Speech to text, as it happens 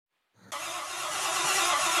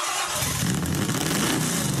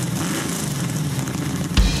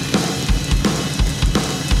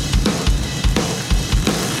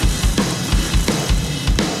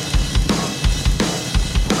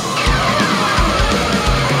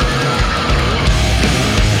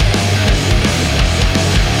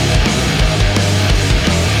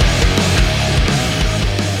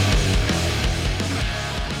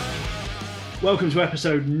Welcome to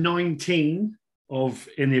episode 19 of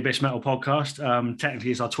In the Abyss Metal podcast.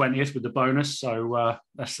 Technically, it's our 20th with the bonus, so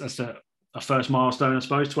that's a first milestone, I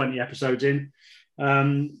suppose, 20 episodes in. We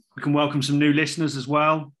can welcome some new listeners as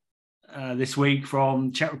well this week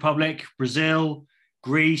from Czech Republic, Brazil,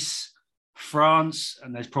 Greece, France,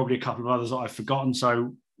 and there's probably a couple of others that I've forgotten.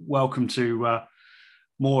 So welcome to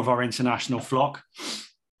more of our international flock.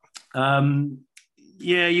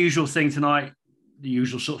 Usual thing tonight, the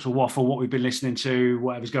usual sorts of waffle, what we've been listening to,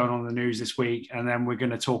 whatever's going on in the news this week. And then we're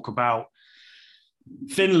going to talk about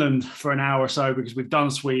Finland for an hour or so, because we've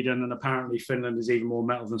done Sweden and apparently Finland is even more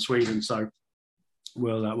metal than Sweden. So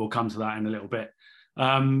we'll come to that in a little bit.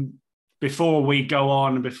 Before we go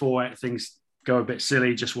on and before things go a bit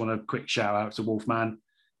silly, just want a quick shout out to Wolfman.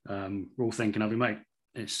 We're all thinking of you, mate.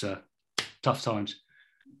 It's tough times,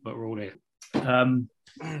 but we're all here.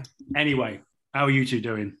 Anyway, how are you two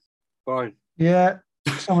doing? Fine. Yeah,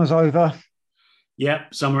 summer's over.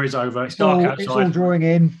 Yep, summer is over. It's dark outside. It's all drawing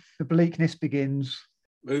in. The bleakness begins.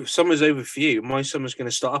 Summer's over for you. My summer's going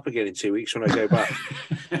to start up again in 2 weeks when I go back.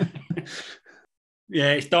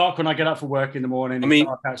 Yeah, it's dark when I get up for work in the morning. It's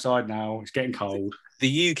dark outside now. It's getting cold.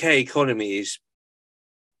 The UK economy is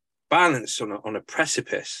balanced on a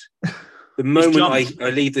precipice. The moment I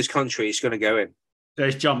leave this country, it's going to go in.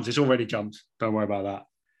 It's jumped. It's already jumped. Don't worry about that.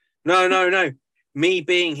 No. Me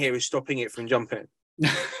being here is stopping it from jumping.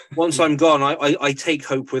 Once I'm gone, I take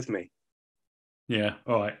hope with me. Yeah,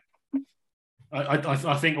 all right.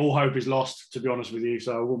 I think all hope is lost, to be honest with you,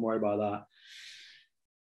 so I wouldn't worry about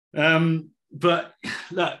that. But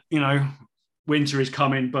that, winter is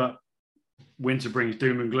coming, but winter brings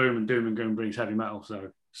doom and gloom, and doom and gloom brings heavy metal.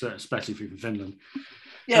 So especially if you're from Finland.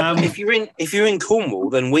 Yeah, if you're in Cornwall,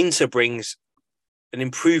 then winter brings an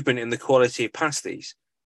improvement in the quality of pasties.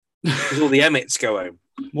 Because all the Emmets go home.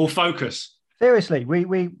 More focus. Seriously,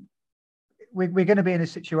 we're going to be in a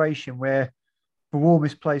situation where the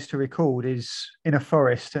warmest place to record is in a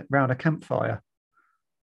forest around a campfire.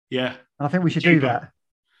 Yeah. And I think we should do that.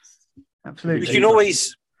 Absolutely. You can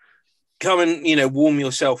always come and, warm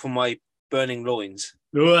yourself on my burning loins.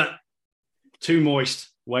 Too moist.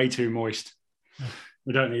 Way too moist.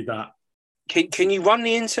 We don't need that. Can you run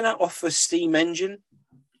the internet off a steam engine?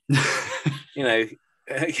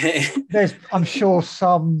 Okay. I'm sure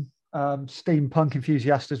some steampunk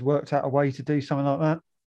enthusiast has worked out a way to do something like that.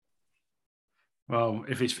 Well,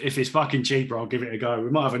 if it's fucking cheaper, I'll give it a go. We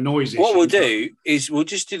might have a noise issue. What we'll do is we'll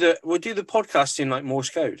do the podcast in like Morse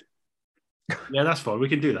code. Yeah, that's fine. We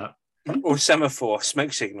can do that. Or semaphore,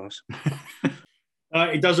 smoke signals.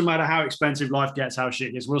 It doesn't matter how expensive life gets, how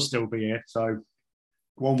shit gets. We'll still be here. So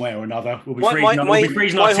one way or another, we'll be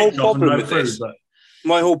freezing our tits off and no food.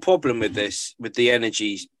 My whole problem with this, with the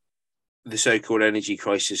so-called energy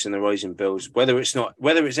crisis and the rising bills, whether it's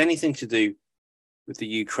anything to do with the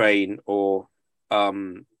Ukraine or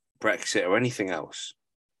Brexit or anything else,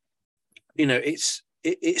 it's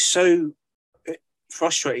so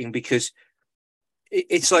frustrating, because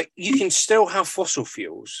it's like you can still have fossil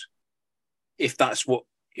fuels if that's what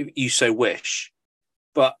you so wish,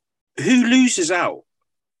 but who loses out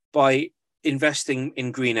by investing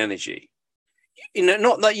in green energy?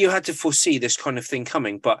 Not that you had to foresee this kind of thing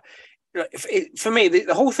coming, but for me,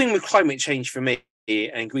 the whole thing with climate change for me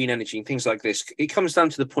and green energy and things like this, it comes down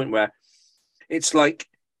to the point where it's like,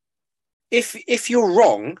 if you're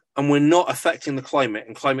wrong and we're not affecting the climate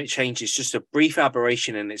and climate change is just a brief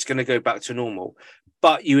aberration and it's going to go back to normal,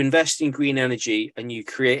 but you invest in green energy and you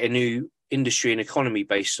create a new industry and economy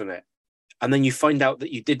based on it, and then you find out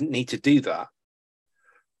that you didn't need to do that,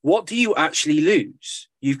 what do you actually lose?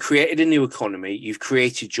 You've created a new economy, you've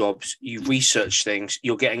created jobs, you've researched things,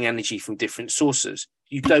 you're getting energy from different sources.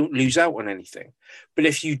 You don't lose out on anything. But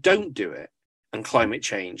if you don't do it, and climate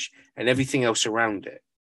change and everything else around it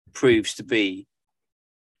proves to be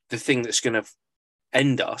the thing that's going to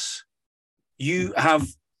end us, you have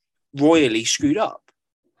royally screwed up.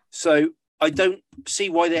 So I don't see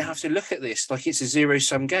why they have to look at this like it's a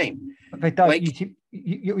zero-sum game. They don't.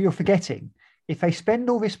 You're forgetting. If they spend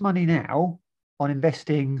all this money now on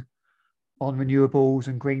investing on renewables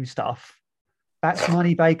and green stuff, that's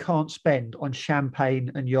money they can't spend on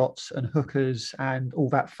champagne and yachts and hookers and all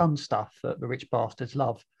that fun stuff that the rich bastards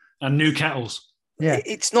love. And new kettles. Yeah.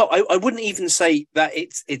 It's not, I wouldn't even say that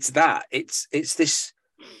it's that. It's this,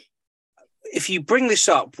 if you bring this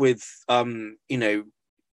up with,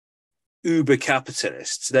 uber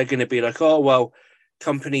capitalists, they're going to be like, oh, well,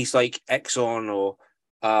 companies like Exxon or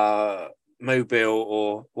Mobil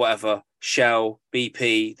or whatever, Shell,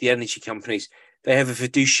 BP, the energy companies, they have a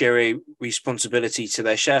fiduciary responsibility to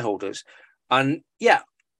their shareholders. And yeah,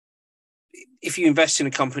 if you invest in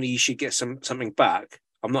a company, you should get something back.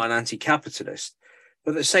 I'm not an anti-capitalist,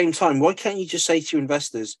 but at the same time, why can't you just say to your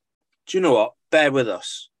investors, do you know what? Bear with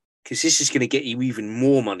us, because this is going to get you even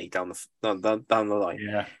more money down the line.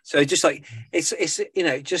 Yeah. So just like it's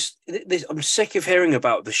I'm sick of hearing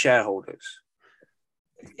about the shareholders.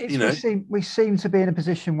 We seem to be in a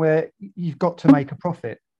position where you've got to make a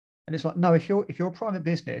profit, and it's like, no, if you're a private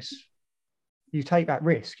business, you take that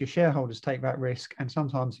risk. Your shareholders take that risk, and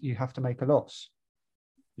sometimes you have to make a loss.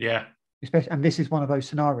 Yeah. And this is one of those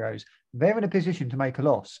scenarios. They're in a position to make a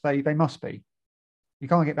loss. They must be. You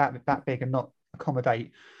can't get that big and not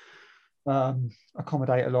accommodate a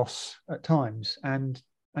loss at times, and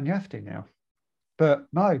you have to now. But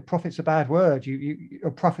no, profit's a bad word.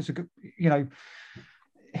 Or profits are good,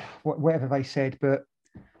 whatever they said. But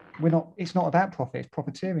we're not. It's not about profit. It's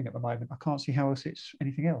profiteering at the moment. I can't see how else it's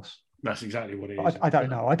anything else. That's exactly what it is. I don't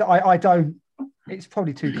know. I don't. It's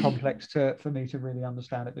probably too complex for me to really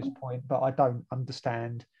understand at this point. But I don't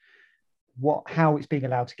understand how it's being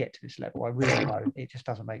allowed to get to this level. I really don't. It just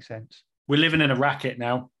doesn't make sense. We're living in a racket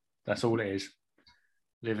now. That's all it is.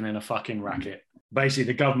 Living in a fucking racket. Basically,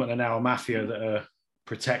 the government are now a mafia that are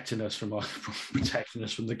protecting us from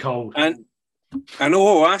the cold. And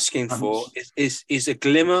all we're asking for is a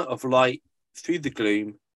glimmer of light through the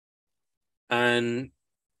gloom. And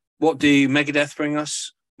what do Megadeth bring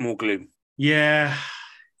us? More gloom. Yeah.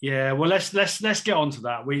 Well, let's get on to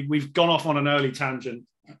that. We've gone off on an early tangent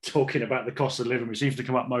talking about the cost of living, which seems to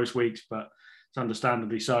come up most weeks, but it's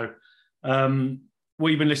understandably so. What have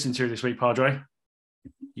you been listening to this week, Padre?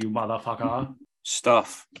 You motherfucker.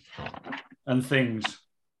 Stuff. And things.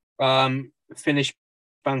 Finnish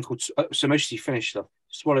band called, so mostly Finnish stuff.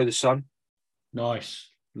 Swallow the Sun. Nice.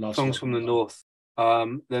 Love songs from the north.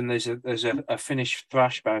 Then there's a Finnish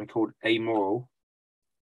thrash band called Amoral.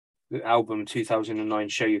 The album 2009,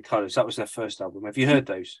 Show Your Colours. That was their first album. Have you heard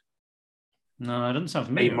those? No, it doesn't sound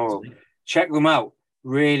familiar. Amoral. Check them out.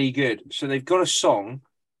 Really good. So they've got a song.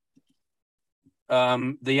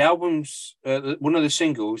 The album's one of the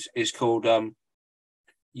singles is called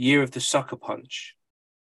Year of the Sucker Punch.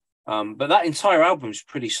 But that entire album's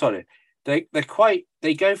pretty solid. They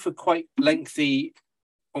go for quite lengthy,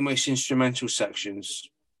 almost instrumental sections.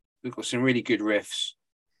 They've got some really good riffs.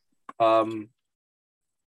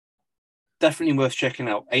 Definitely worth checking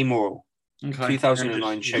out. Amoral. Okay.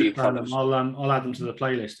 2009, Show Your Colours. I'll add them to the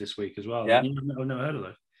playlist this week as well. Yeah. I've never heard of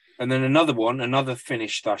those. And then another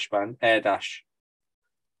Finnish thrash band, Air Dash.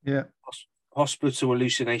 Yeah. Hospital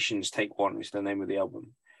Hallucinations Take One is the name of the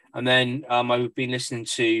album. And then I've been listening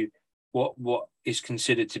to what is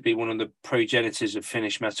considered to be one of the progenitors of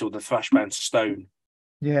Finnish metal, the thrash band Stone.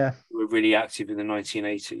 Yeah. Who were really active in the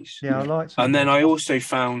 1980s. Yeah, I like. And then I also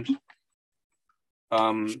found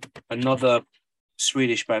another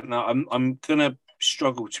Swedish band. Now I'm gonna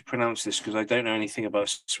struggle to pronounce this because I don't know anything about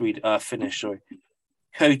Finnish. Sorry,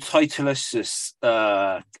 Kotitilisus.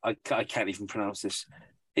 I can't even pronounce this.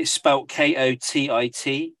 It's spelled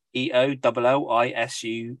Kotitieollisus.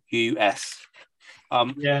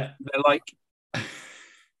 Yeah,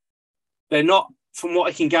 they're not. From what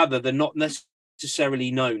I can gather, they're not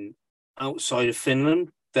necessarily known outside of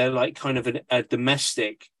Finland. They're like kind of a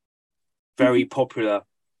domestic, very popular,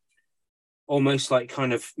 almost like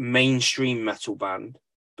kind of mainstream metal band,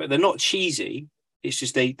 but they're not cheesy. It's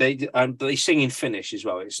just they sing in Finnish as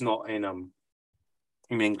well. It's not in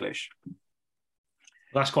English.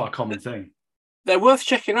 That's quite a common thing. They're worth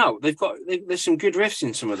checking out. There's some good riffs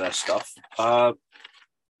in some of their stuff.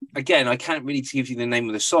 Again, I can't really give you the name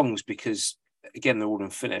of the songs because again they're all in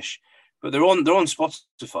Finnish, but they're on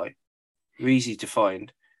Spotify. They're easy to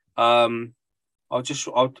find. I'll tell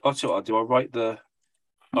you what I'll do. I'll write the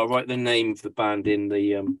name of the band in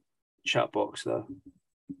the chat box there.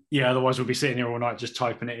 Yeah, otherwise we'll be sitting here all night just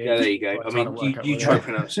typing it in. Yeah, there you go. I mean, you try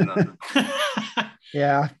pronouncing that.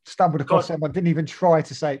 Yeah, I stumbled across it. I didn't even try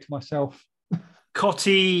to say it to myself.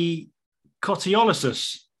 Kotitiolysis.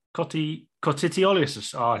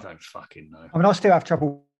 Kotitiolysis. Oh, I don't fucking know. I mean, I still have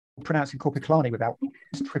trouble pronouncing Korpiklani without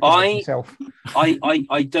tripping myself.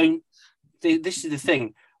 I don't. This is the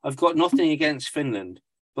thing. I've got nothing against Finland,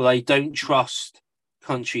 but I don't trust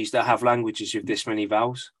countries that have languages with this many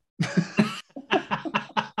vowels.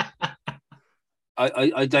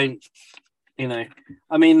 I don't,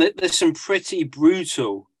 I mean, there's some pretty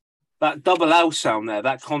brutal, that double L sound there,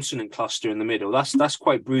 that consonant cluster in the middle, that's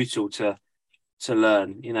quite brutal to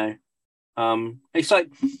learn, It's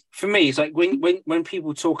like, for me, it's like when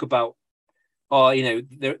people talk about,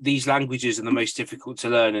 these languages are the most difficult to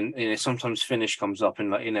learn, and sometimes Finnish comes up,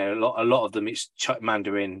 and a lot of them it's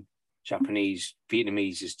Mandarin, Japanese,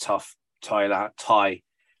 Vietnamese is tough, Thai.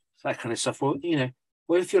 that kind of stuff. Well,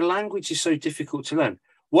 well, if your language is so difficult to learn,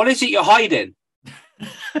 what is it you're hiding?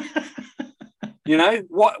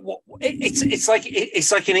 What it's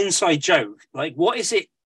like an inside joke. Like, what is it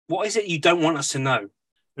you don't want us to know?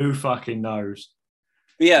 Who fucking knows?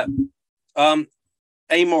 But yeah,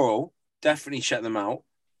 Amoral, definitely check them out.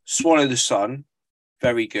 Swallow the Sun,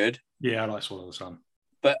 very good. Yeah, I like Swallow the Sun.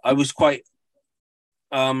 But I was quite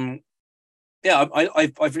I've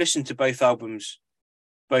listened to both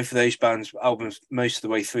of those bands' albums most of the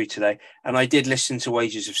way through today, and I did listen to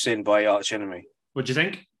Wages of Sin by Arch Enemy. What do you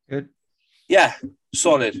think? Good. Yeah,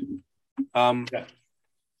 solid. Yeah.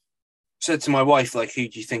 Said to my wife, like, who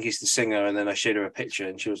do you think is the singer? And then I showed her a picture,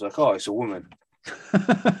 and she was like, "Oh, it's a woman."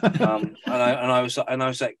 And I was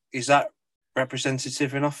like, "Is that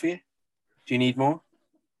representative enough for you? Do you need more?"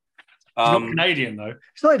 She's not Canadian though.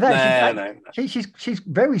 It's not that. No. She's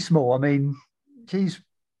very small. I mean, she's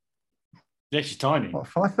tiny. What,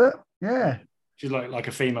 5 foot? Yeah. She's like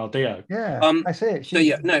a female Dio. Yeah, that's it.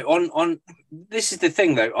 On this is the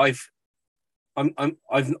thing though.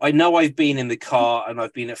 I know I've been in the car and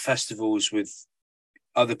I've been at festivals with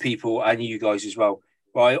other people and you guys as well.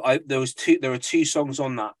 But there are two songs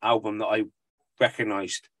on that album that I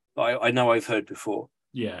recognised that I know I've heard before.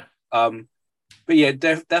 Yeah. But yeah,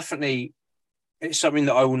 definitely, it's something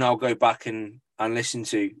that I will now go back and listen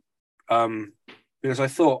to, because I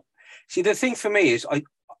thought, see, the thing for me is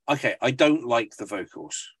I don't like the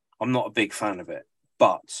vocals. I'm not a big fan of it,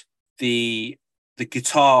 but the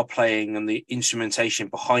guitar playing and the instrumentation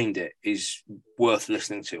behind it is worth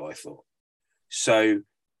listening to, I thought. So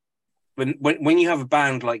when you have a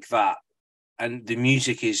band like that and the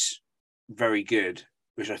music is very good,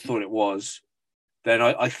 which I thought it was, then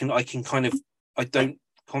I can kind of, I don't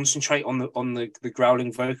concentrate on the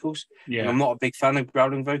growling vocals. Yeah. And I'm not a big fan of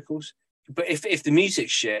growling vocals. But if the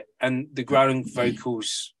music's shit and the growling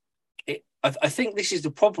vocals, I think this is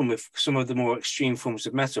the problem with some of the more extreme forms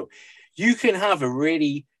of metal. You can have a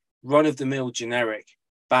really run-of-the-mill generic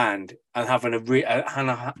band and have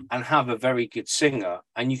a very good singer,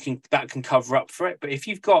 and that can cover up for it. But if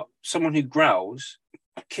you've got someone who growls,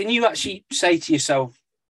 can you actually say to yourself,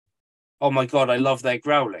 "Oh my God, I love their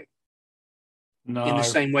growling"? No. In the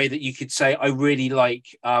same way that you could say, "I really like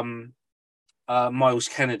Miles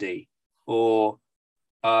Kennedy or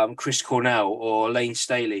Chris Cornell or Lane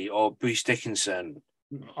Staley or Bruce Dickinson."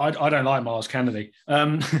 I don't like Miles Kennedy.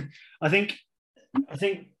 I think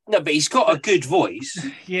no, but he's got a good voice.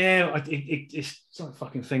 Yeah, it's like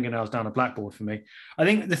fucking fingernails down a blackboard for me. I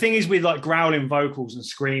think the thing is with like growling vocals and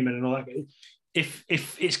screaming and all that, if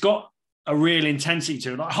it's got a real intensity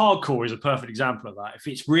to it, like hardcore is a perfect example of that. If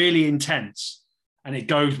it's really intense and it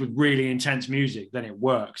goes with really intense music, then it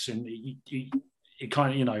works. And it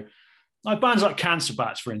kind of, like bands like Cancer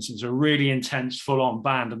Bats, for instance, are a really intense, full-on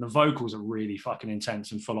band, and the vocals are really fucking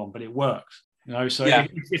intense and full-on, but it works. So yeah.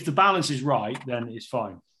 if the balance is right, then it's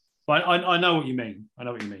fine. But I know what you mean.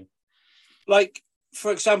 Like,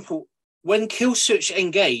 for example, when Killswitch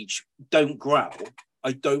Engage don't growl,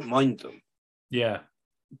 I don't mind them. Yeah.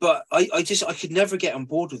 But I could never get on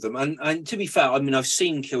board with them. And to be fair, I mean, I've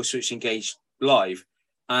seen Killswitch Engage live,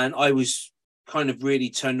 and I was kind of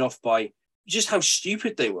really turned off by just how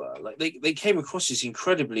stupid they were. Like they came across as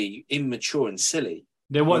incredibly immature and silly.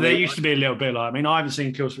 They used to be a little bit like, I mean, I haven't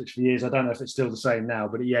seen Killswitch for years. I don't know if it's still the same now,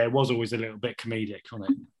 but yeah, it was always a little bit comedic,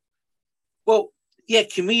 wasn't it? Well, yeah,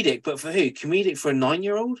 comedic, but for who? Comedic for a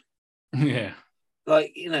 9-year-old? Yeah.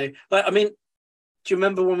 Like, I mean, do you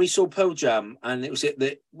remember when we saw Pearl Jam and it was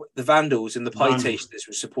the Vandals and the Pie Tasters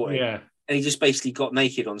were supporting? Yeah. And he just basically got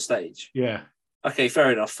naked on stage. Yeah. Okay,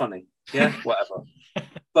 fair enough, funny. Yeah, whatever.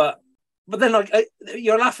 But then, like,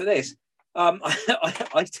 you'll laugh at this.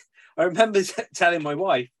 I remember telling my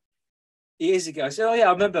wife years ago, I said, "Oh yeah,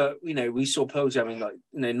 I remember, we saw Pearl Jam in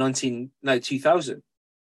 2000." And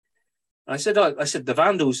I said the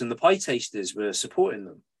Vandals and the Pie Tasters were supporting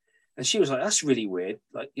them. And she was like, "That's really weird.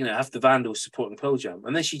 Like, have the Vandals supporting Pearl Jam."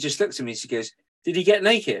 And then she just looked at me and she goes, "Did he get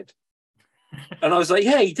naked?" And I was like,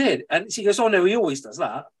 "Yeah, he did." And she goes, "Oh no, he always does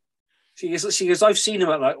that." She goes, "I've seen him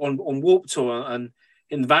at on Warped Tour and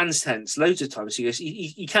in Vans tents loads of times." She goes,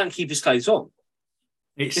 he can't keep his clothes on.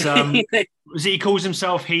 It's he calls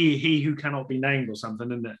himself he who cannot be named or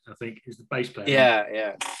something, isn't it? I think is the bass player.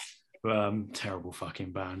 Yeah. Terrible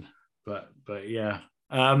fucking band. But yeah.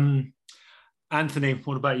 Anthony,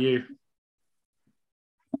 what about you?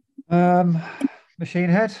 Machine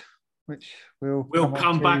Head, which we'll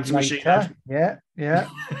come back to Machine Head. Yeah.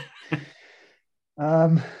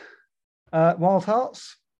 Wild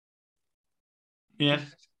Hearts. Yeah.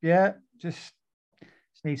 Yeah, just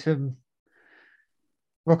need some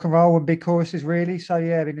rock and roll and big choruses, really. So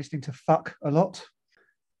yeah, I've been listening to Fuck a lot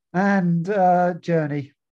and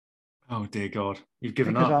Journey Oh dear God, you've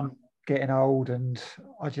given because up. I'm getting old and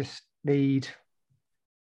I just need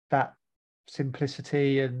that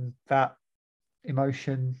simplicity and that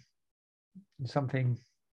emotion and something.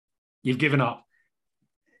 You've given up.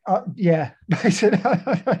 Yeah, basically.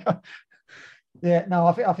 Yeah, no,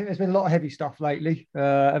 I think there's been a lot of heavy stuff lately,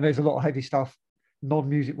 and there's a lot of heavy stuff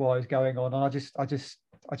non-music wise going on, and I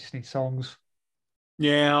just need songs.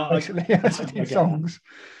 Yeah, Basically, I just I need get that. songs.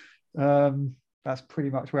 That's pretty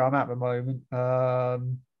much where I'm at the moment.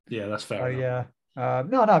 Yeah, that's fair So enough. yeah,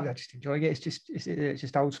 no, I'm just enjoying it. It's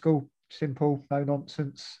just old school, simple, no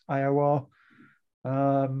nonsense, AOR.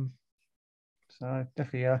 Um, so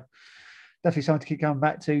definitely something to keep coming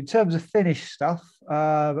back to. In terms of Finnish stuff,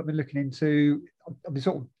 I've been looking into. I've been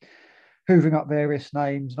sort of hoovering up various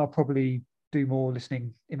names, and I'll probably do more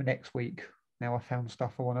listening in the next week. Now I found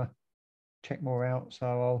stuff I want to check more out,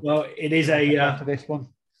 so Well, I'll get back to this one.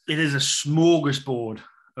 it is a smorgasbord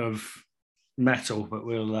of metal, but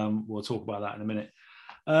we'll talk about that in a minute.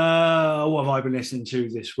 What have I been listening to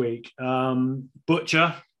this week?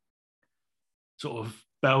 Butcher, sort of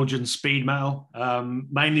Belgian speed metal,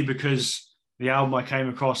 mainly because the album I came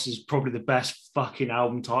across is probably the best fucking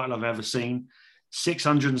album title I've ever seen.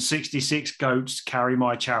 666 Goats Carry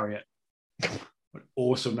My Chariot. An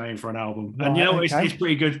awesome name for an album. And you know what? Okay. It's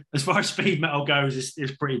pretty good. As far as speed metal goes,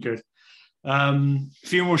 it's pretty good.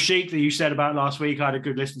 Funeral Chic that you said about last week, I had a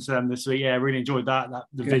good listen to them this week. Yeah, I really enjoyed that.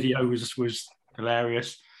 The Good. video was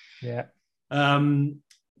hilarious. Yeah. Bit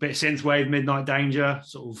of synthwave, Midnight Danger,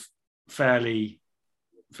 sort of fairly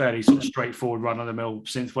sort of straightforward, run of the mill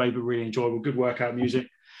synthwave, but really enjoyable, good workout music.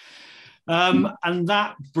 And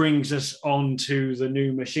that brings us on to the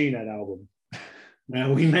new Machine Head album.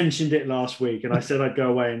 Now, we mentioned it last week, and I said I'd go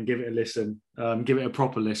away and give it a listen, give it a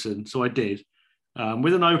proper listen. So I did,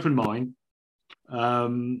 with an open mind.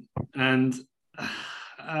 And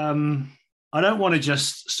I don't want to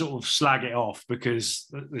just sort of slag it off because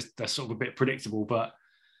that's sort of a bit predictable, but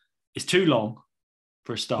it's too long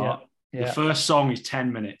for a start. Yeah. The first song is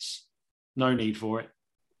 10 minutes. No need for it.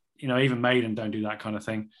 You know, even Maiden don't do that kind of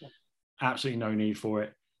thing. Absolutely no need for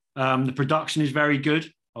it. The production is very good.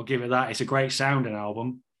 I'll give it that. It's a great sounding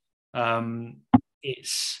album.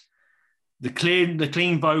 It's the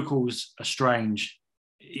clean vocals are strange.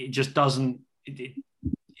 It just doesn't.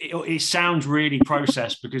 It sounds really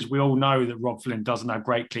processed because we all know that Rob Flynn doesn't have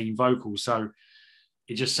great clean vocals, so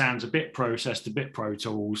it just sounds a bit processed, a bit Pro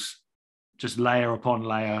Tools, just layer upon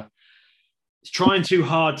layer. It's trying too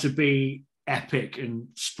hard to be epic and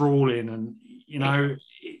sprawling, and you know,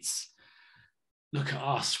 it's look at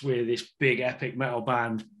us, we're this big epic metal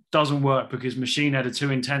band. Doesn't work because Machine Head are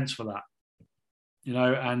too intense for that, you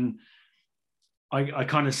know. And I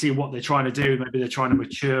kind of see what they're trying to do. Maybe they're trying to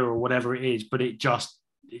mature or whatever it is, but it just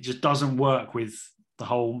doesn't work with the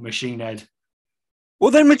whole Machine Head.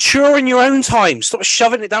 Well, then mature in your own time. Stop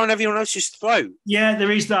shoving it down everyone else's throat. Yeah,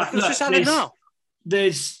 there is that. Look, just had enough.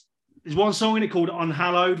 There's one song in it called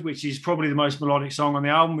Unhallowed, which is probably the most melodic song on the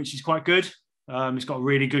album, which is quite good. It's got a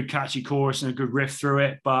really good catchy chorus and a good riff through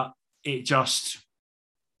it, but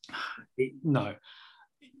no.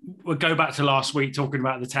 We'll go back to last week talking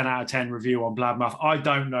about the 10 out of 10 review on Blabmouth. I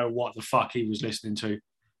don't know what the fuck he was listening to,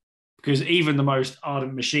 because even the most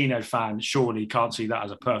ardent Machine Head fan surely can't see that as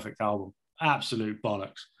a perfect album. Absolute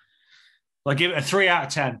bollocks. I give it a 3 out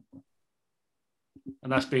of 10.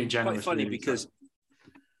 And that's being generous. Quite funny because,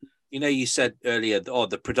 you know, you said earlier,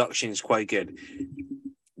 the production is quite good.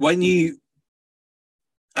 When you,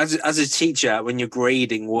 as a teacher, when you're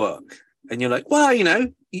grading work and you're like, well, you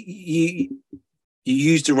know, you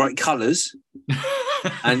used the right colours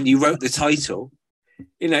and you wrote the title,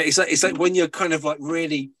 you know, it's like when you're kind of like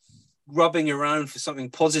really rubbing around for something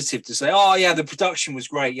positive to say, oh yeah, the production was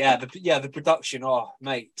great. The production. Oh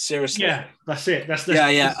mate, seriously. Yeah, that's it. That's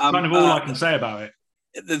that's kind of all I can say about it.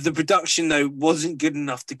 The production though wasn't good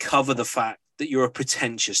enough to cover the fact that you're a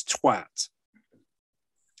pretentious twat.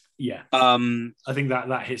 Yeah. I think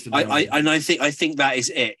that hits the nail. I think that is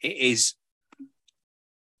it. It is.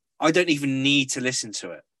 I don't even need to listen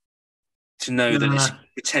to it to know that it's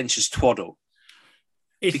pretentious twaddle.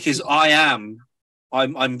 Because I'm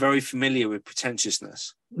very familiar with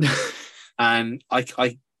pretentiousness, and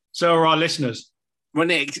I. So are our listeners.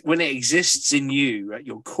 When it exists in you at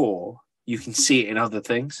your core, you can see it in other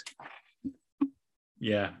things.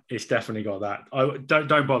 Yeah, it's definitely got that. I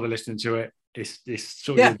don't bother listening to it. It's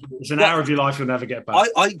an hour of your life you'll never get back.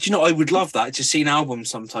 I would love that to see an album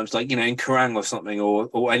sometimes, like, you know, in Kerrang or something,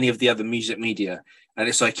 or any of the other music media, and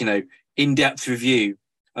it's like, you know, in-depth review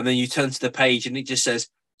and then you turn to the page and it just says,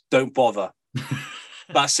 "Don't bother."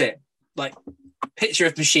 That's it. Like, picture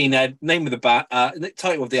of Machine Head, name of the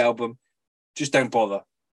title of the album, just don't bother.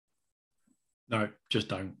 No, just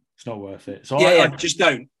don't. It's not worth it. So just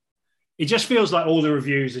don't. It just feels like all the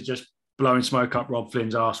reviews are just blowing smoke up Rob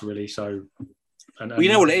Flynn's ass, really. So, well, you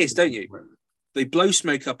know what it is, don't you? They blow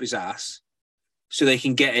smoke up his ass so they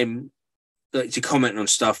can get him to comment on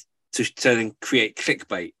stuff to then create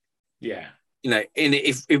clickbait. Yeah. You know,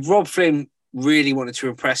 if Rob Flynn really wanted to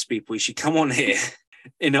impress people, he should come on here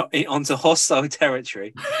onto hostile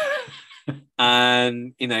territory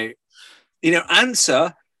and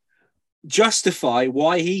justify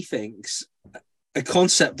why he thinks a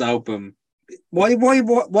concept album. Why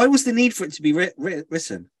was the need for it to be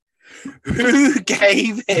written? Who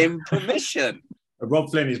gave him permission?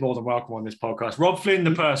 Rob Flynn is more than welcome on this podcast. Rob Flynn,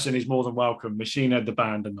 the person, is more than welcome. Machine Head, the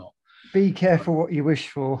band, are not. Be careful what you wish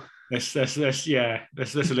for. Let's leave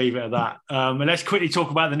it at that. And let's quickly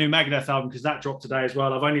talk about the new Megadeth album, because that dropped today as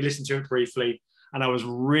well. I've only listened to it briefly, and I was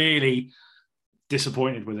really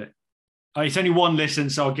disappointed with it. It's only one listen,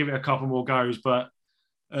 so I'll give it a couple more goes. But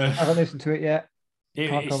I haven't listened to it yet.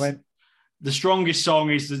 Can't comment. The strongest song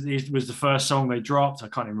was the first song they dropped. I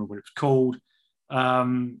can't remember what it was called.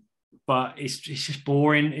 But it's just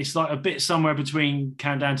boring. It's like a bit somewhere between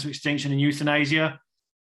Countdown to Extinction and Euthanasia.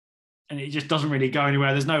 And it just doesn't really go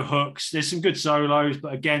anywhere. There's no hooks. There's some good solos,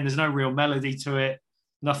 but again, there's no real melody to it.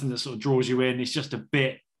 Nothing that sort of draws you in. It's just a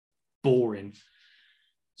bit boring.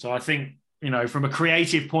 So I think, from a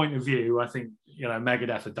creative point of view, I think,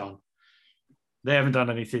 Megadeth are done. They haven't done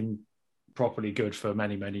anything properly good for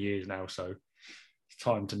many, many years now. So it's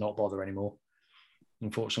time to not bother anymore,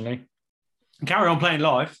 unfortunately. And carry on playing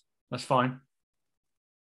live. That's fine.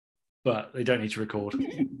 But they don't need to record.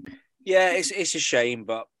 Yeah, it's a shame,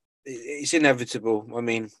 but it's inevitable. I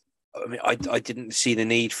mean, I didn't see the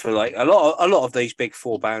need for like a lot of those big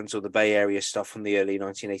four bands or the Bay Area stuff from the early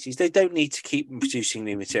 1980s. They don't need to keep producing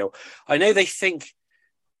new material. I know they think.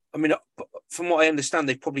 I mean, from what I understand,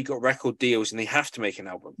 they've probably got record deals and they have to make an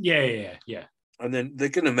album. Yeah. And then they're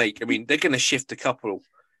going to they're going to shift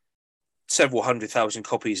several 100,000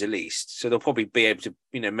 copies at least. So they'll probably be able to,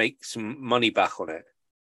 make some money back on it.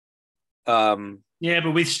 Yeah,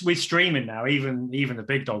 but with streaming now, even the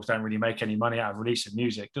big dogs don't really make any money out of releasing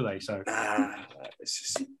music, do they? So it's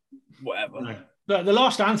just whatever. No. The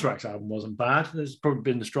last Anthrax album wasn't bad. It's probably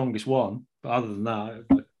been the strongest one. But other than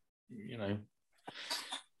that,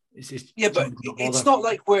 it's not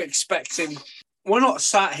like we're not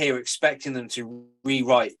sat here expecting them to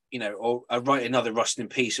rewrite, or write another Rust in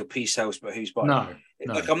Peace or Peace Sells But Who's Buying. No.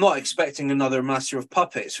 Like, I'm not expecting another Master of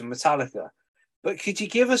Puppets from Metallica. But could you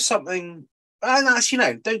give us something? And that's,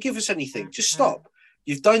 don't give us anything. Just stop.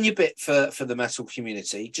 You've done your bit for the metal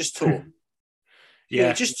community. Just talk.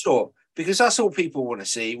 Yeah. Just talk. Because that's all people want to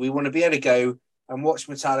see. We want to be able to go and watch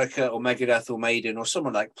Metallica or Megadeth or Maiden or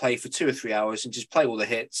someone like play for 2 or 3 hours and just play all the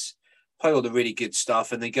hits, play all the really good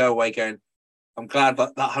stuff, and then go away going, I'm glad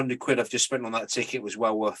that £100 I've just spent on that ticket was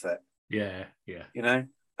well worth it. Yeah.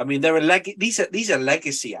 I mean, these are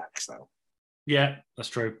legacy acts now. Yeah, that's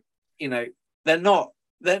true. They're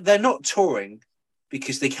not touring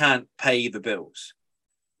because they can't pay the bills.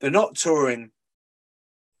 They're not touring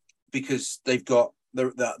because they've got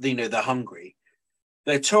they're hungry.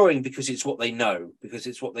 They're touring because it's what they know, because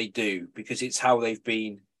it's what they do, because it's how they've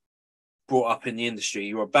been brought up in the industry.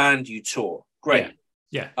 You're a band, you tour. Great.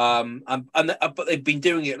 Yeah. But they've been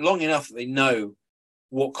doing it long enough that they know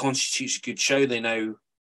what constitutes a good show. They know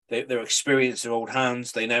they're experienced, they're old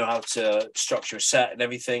hands. They know how to structure a set and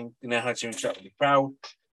everything. They know how to interact with the crowd.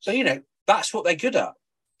 So, that's what they're good at.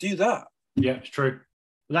 Do that. Yeah, it's true.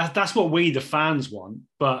 That's what we, the fans, want.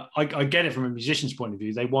 But I get it from a musician's point of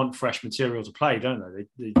view. They want fresh material to play, don't they?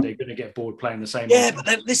 They're going to get bored playing the same. Yeah, but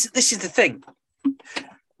then this is the thing.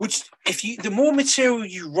 Which, the more material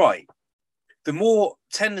you write, the more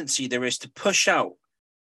tendency there is to push out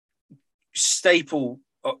staples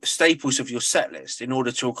of your set list in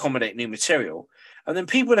order to accommodate new material. And then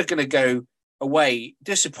people are going to go away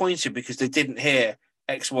disappointed because they didn't hear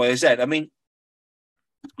X, Y, or Z. I mean,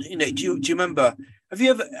 do you remember, have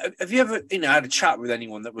you ever had a chat with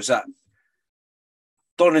anyone that was at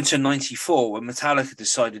Donington 94 when Metallica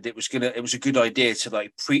decided it was a good idea to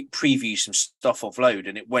like preview some stuff offload,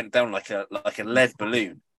 and it went down like a lead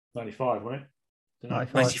balloon? 95, wasn't it?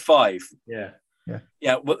 95. Yeah.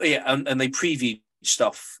 Well, and they previewed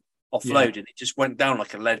stuff offload, and it just went down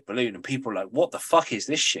like a lead balloon, and people were like, what the fuck is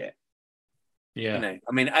this shit? Yeah.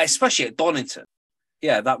 I mean, especially at Donington.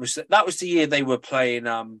 Yeah, that was the year they were playing.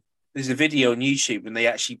 There's a video on YouTube and they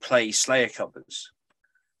actually play Slayer covers.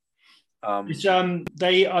 It's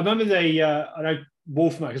they. I remember they. I know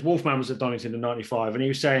Wolfman, because Wolfman was at Donington in '95, and he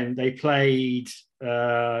was saying they played.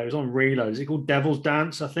 It was on Reload. Is it called Devil's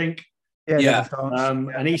Dance? I think. Yeah.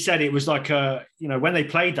 And he said it was like when they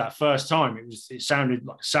played that first time, it sounded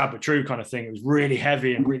like a sad but true kind of thing. It was really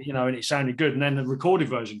heavy and really, and it sounded good. And then the recorded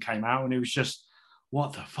version came out, and it was just,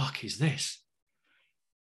 what the fuck is this?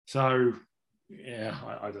 So, yeah,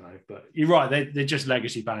 I don't know, but you're right. They're just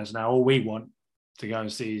legacy bands now. All we want to go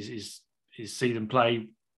and see is see them play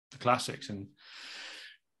the classics and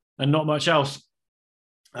not much else.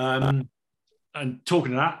 And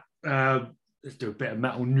talking of that, let's do a bit of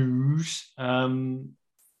metal news. In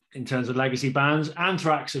terms of legacy bands,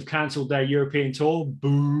 Anthrax have cancelled their European tour.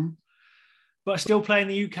 Boo! But still playing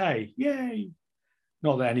the UK. Yay!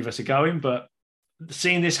 Not that any of us are going, but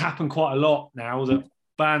seeing this happen quite a lot now, that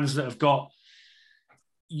bands that have got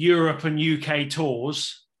Europe and UK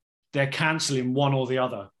tours, they're cancelling one or the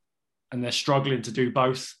other, and they're struggling to do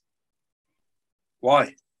both.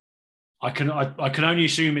 Why? I can only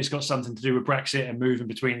assume it's got something to do with Brexit and moving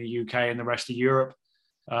between the UK and the rest of Europe.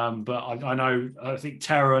 But I think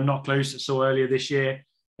Terror and Knock Loose that saw earlier this year,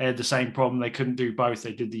 they had the same problem. They couldn't do both.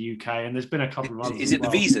 They did the UK, and there's been a couple of others. Is it the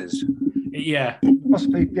visas? Yeah,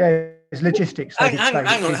 possibly. Yeah, it's logistics. Hang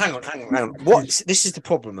on. This is the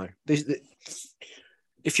problem though.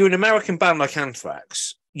 If you're an American band like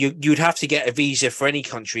Anthrax, you'd have to get a visa for any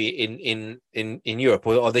country in Europe,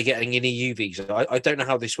 or are they getting an EU visa? I don't know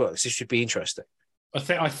how this works. This should be interesting. I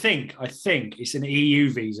think it's an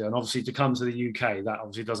EU visa, and obviously to come to the UK, that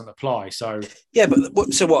obviously doesn't apply. So yeah,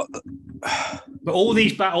 but so what? But all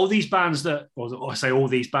these bands that, or I say all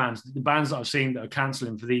these bands, the bands that I've seen that are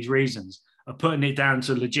cancelling for these reasons are putting it down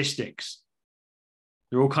to logistics.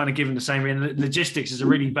 They're all kind of given the same. And logistics is a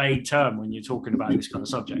really vague term when you're talking about this kind of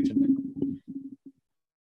subject, isn't it?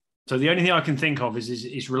 So the only thing I can think of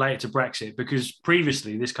is related to Brexit, because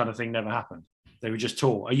previously this kind of thing never happened. They would just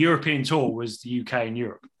tour. A European tour was the UK and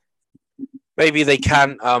Europe. Maybe they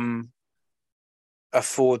can't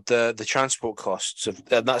afford the transport costs of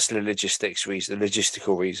that's the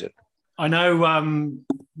logistical reason. I know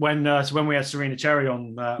when we had Serena Cherry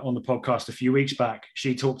on the podcast a few weeks back,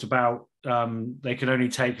 she talked about they can only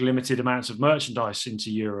take limited amounts of merchandise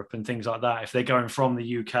into Europe and things like that if they're going from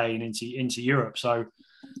the UK and into Europe. So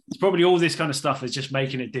it's probably all this kind of stuff is just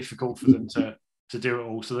making it difficult for them to do it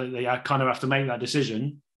all, so that they kind of have to make that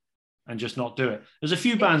decision and just not do it. There's a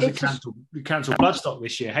few bands that cancelled Bloodstock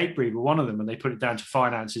this year. Hatebreed were one of them, and they put it down to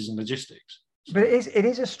finances and logistics. So. But it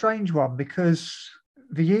is a strange one, because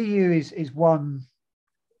the EU is one,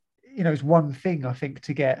 is one thing I think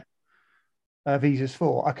to get visas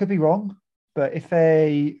for. I could be wrong, but if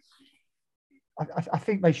I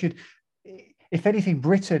think they should. If anything,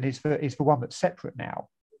 Britain is the one that's separate now.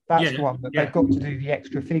 That's the one that they've got to do the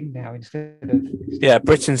extra thing now instead of.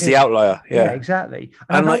 Britain's the outlier. Yeah, exactly.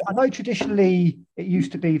 And I know traditionally it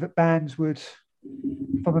used to be that bands would,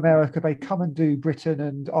 from America, they'd come and do Britain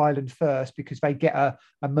and Ireland first, because they get a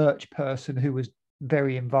merch person who was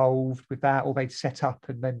very involved with that, or they'd set up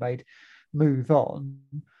and then they'd move on.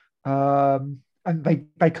 And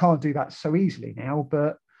they can't do that so easily now.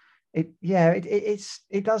 But it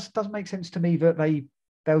does make sense to me that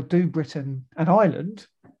they'll do Britain and Ireland.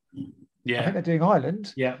 Yeah, I think they're doing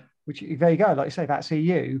Ireland. Yeah, which there you go. Like you say, that's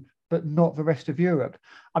EU, but not the rest of Europe.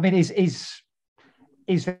 I mean, is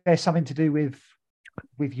there something to do with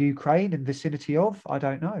Ukraine and vicinity of? I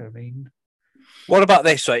don't know. I mean, what about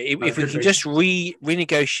this? Right, if we can just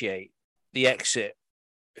renegotiate the exit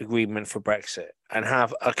agreement for Brexit and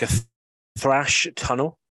have like a thrash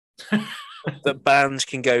tunnel that bands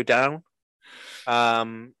can go down.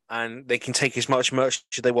 And they can take as much merch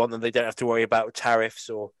as they want, and they don't have to worry about tariffs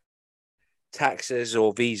or taxes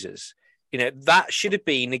or visas. That should have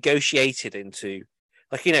been negotiated into,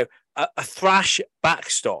 like, a thrash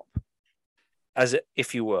backstop,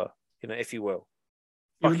 if you will.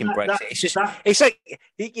 Fucking Brexit. It's like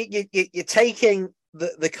you're taking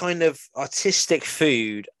the kind of artistic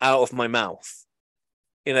food out of my mouth.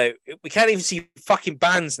 We can't even see fucking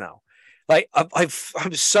bands now. Like I'm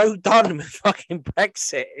so done with fucking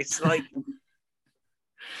Brexit. It's like,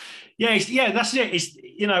 that's it.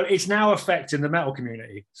 It's now affecting the metal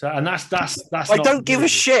community. So, and that's. I don't give a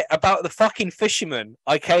shit about the fucking fishermen.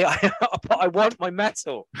 Okay, I want my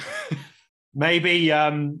metal. Maybe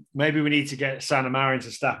we need to get Santa Marin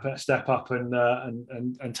to step up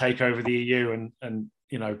and take over the EU and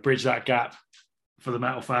bridge that gap for the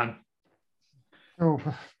metal fan. Oh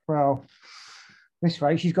well. This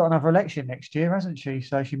rate, she's got another election next year, hasn't she?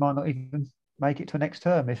 So she might not even make it to next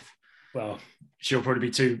term. Well, she'll probably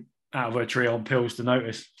be too out of her tree on pills to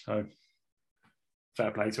notice. So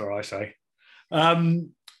Fair play to her, I say.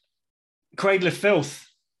 Cradle of Filth.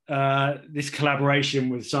 This collaboration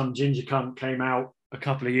with some ginger cunt came out a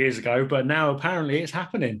couple of years ago, but now apparently it's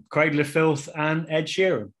happening. Cradle of Filth and Ed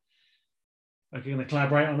Sheeran are going to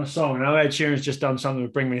collaborate on a song. Now Ed Sheeran's just done something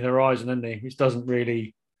with Bring Me the Horizon, hasn't he? Which doesn't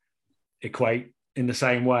really equate in the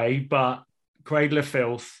same way, but Cradle of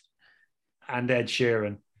Filth and Ed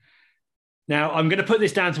Sheeran. Now, I'm going to put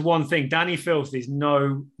this down to one thing. Danny Filth is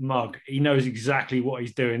no mug. He knows exactly what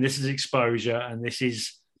he's doing. This is exposure and this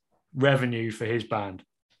is revenue for his band.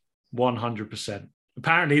 100%.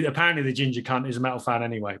 Apparently the ginger cunt is a metal fan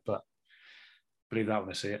anyway, but believe that when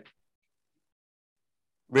I see it.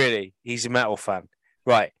 Really? He's a metal fan.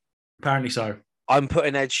 Right. Apparently so. I'm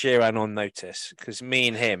putting Ed Sheeran on notice because me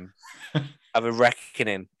and him have a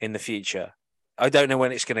reckoning in the future. I don't know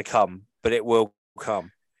when it's going to come, but it will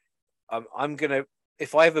come. I'm going to,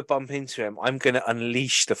 if I ever bump into him, I'm going to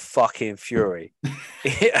unleash the fucking fury.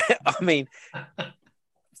 I mean,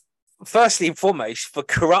 firstly and foremost, for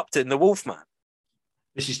corrupting the Wolfman.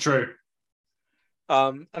 This is true.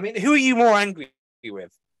 I mean, who are you more angry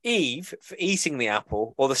with? Eve for eating the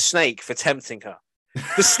apple or the snake for tempting her?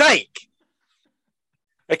 The snake.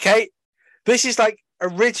 Okay? This is like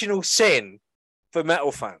original sin for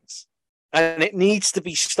metal fans. And it needs to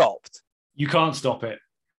be stopped. You can't stop it.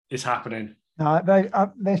 It's happening. No,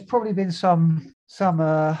 there's probably been some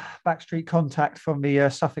backstreet contact from the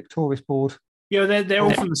Suffolk Tourist Board. Yeah, they're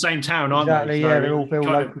all from the same town, aren't exactly, they? Yeah, they're all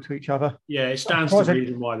local to each other. Yeah, it stands to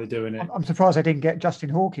reason why they're doing it. I'm surprised they didn't get Justin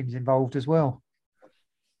Hawkins involved as well.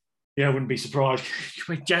 Yeah, I wouldn't be surprised.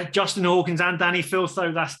 Justin Hawkins and Danny Filth,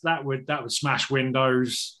 though, that would smash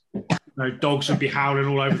windows. Dogs would be howling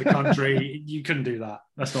all over the country. You couldn't do that.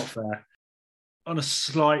 That's not fair. On a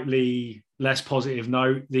slightly less positive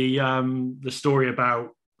note, the story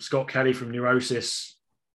about Scott Kelly from Neurosis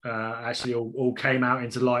actually all came out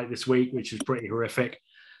into light this week, which was pretty horrific.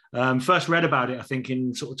 First read about it, I think,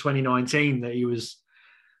 in sort of 2019, that he was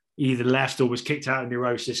either left or was kicked out of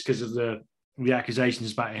Neurosis because of the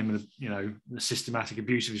accusations about him and the systematic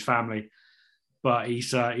abuse of his family. But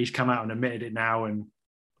he's come out and admitted it now and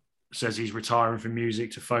says he's retiring from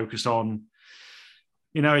music to focus on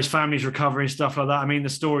his family's recovery and stuff like that. I mean, the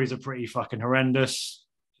stories are pretty fucking horrendous.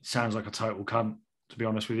 It sounds like a total cunt, to be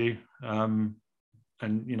honest with you. And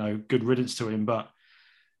good riddance to him. But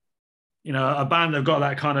a band that have got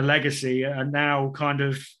that kind of legacy and now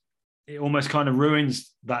it almost kind of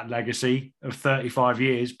ruins that legacy of 35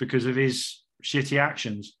 years because of his shitty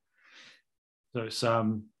actions. So it's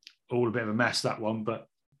all a bit of a mess, that one, but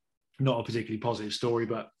not a particularly positive story,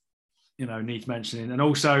 but needs mentioning. And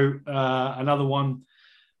also another one,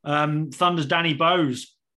 Thunder's Danny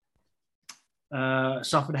Bowes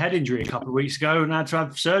suffered a head injury a couple of weeks ago and had to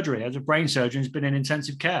have surgery, had a brain surgery, and has been in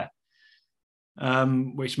intensive care,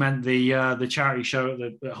 which meant the charity show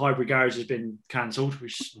at Highbury Garage has been cancelled,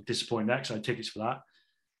 which is disappointing because I had tickets for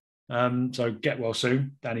that. So get well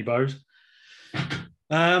soon, Danny Bowes.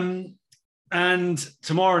 And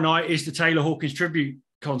tomorrow night is the Taylor Hawkins tribute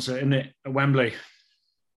concert, isn't it, at Wembley,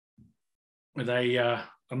 with a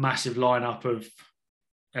massive lineup of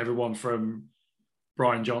everyone from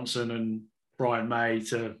Brian Johnson and Brian May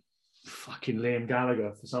to fucking Liam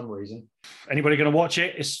Gallagher for some reason. Anybody going to watch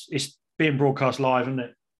it? It's being broadcast live, isn't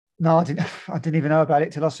it? No, I didn't even know about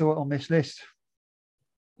it till I saw it on this list.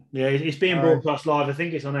 Yeah, it's being broadcast live. I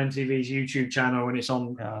think it's on MTV's YouTube channel and it's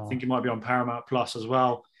on, I think it might be on Paramount Plus as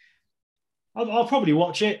well. I'll probably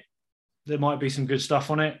watch it. There might be some good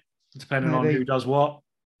stuff on it, depending on who does what.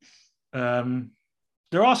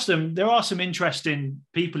 There are some interesting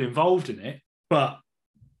people involved in it, but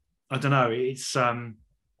I don't know. It's I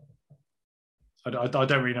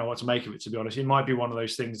don't really know what to make of it, to be honest. It might be one of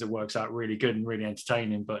those things that works out really good and really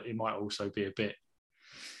entertaining, but it might also be a bit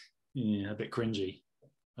cringy.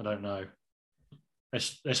 I don't know.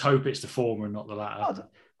 Let's hope it's the former and not the latter.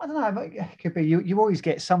 I don't know. It could be. You always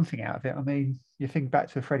get something out of it. I mean, you think back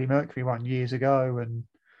to the Freddie Mercury one years ago, and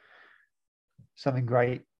something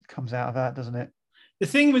great comes out of that, doesn't it? The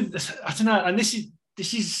thing with, I don't know, and this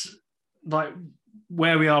is like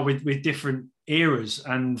where we are with different eras,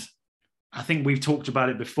 and I think we've talked about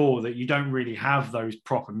it before, that you don't really have those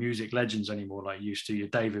proper music legends anymore like you used to. Your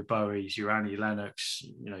David Bowies, your Annie Lennox,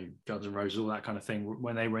 Guns N' Roses, all that kind of thing,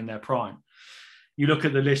 when they were in their prime. You look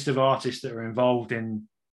at the list of artists that are involved in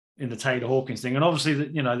the Taylor Hawkins thing, and obviously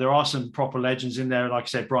there are some proper legends in there. Like I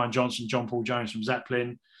said, Brian Johnson, John Paul Jones from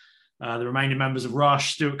Zeppelin, the remaining members of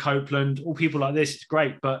Rush, Stuart Copeland, all people like this. It's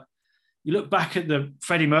great, but you look back at the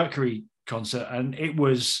Freddie Mercury concert and it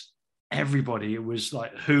was everybody. It was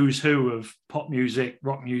like who's who of pop music,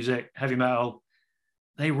 rock music, heavy metal.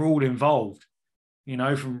 They were all involved. You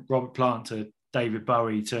know, from Robert Plant to David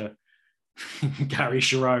Bowie to Gary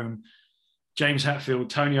Sharon, James Hetfield,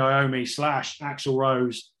 Tony Iommi / Axl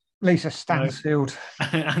Rose, Lisa Stansfield,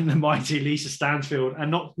 and the mighty Lisa Stansfield,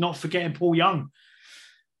 and not forgetting Paul Young.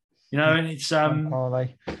 You know, and it's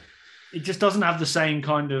it just doesn't have the same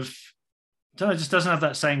kind of. It just doesn't have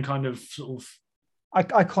that same kind of sort of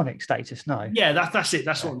iconic status. No. Yeah, that's it.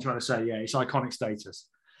 That's what I'm trying to say. Yeah, it's iconic status.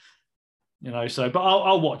 You know, so but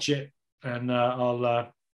I'll watch it and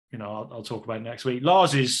I'll talk about it next week.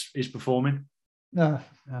 Lars is performing. No,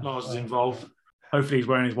 Lars is involved. Hopefully, he's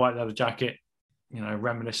wearing his white leather jacket. You know,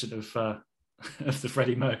 reminiscent of of the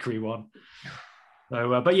Freddie Mercury one.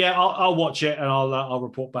 So, but yeah, I'll watch it and I'll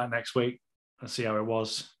report back next week and see how it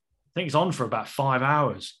was. I think it's on for about 5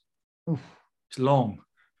 hours. Oof. It's long.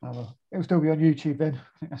 Oh, well, it'll still be on YouTube then.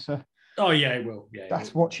 I think that's Oh yeah, it will. Yeah,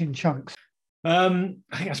 that's watching chunks. I think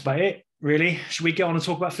that's about it. Really, should we get on and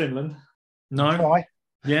talk about Finland? No. Try.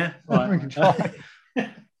 Yeah, right. We can try.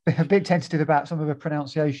 A bit tentative about some of the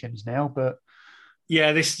pronunciations now, but yeah.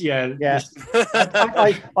 I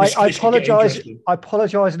apologise. I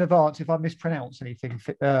apologise in advance if I mispronounce anything,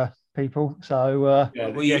 people. So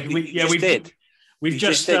we did. We've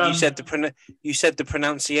just said you said the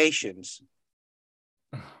pronunciations.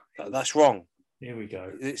 That's wrong. Here we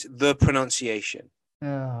go. It's the pronunciation.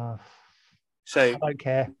 So I don't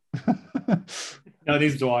care. No,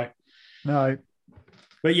 neither do I. No.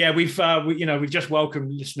 But yeah, we've just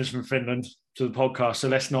welcomed listeners from Finland to the podcast, so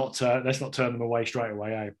let's not turn them away straight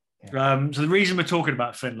away. Eh? Yeah. So the reason we're talking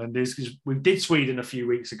about Finland is because we did Sweden a few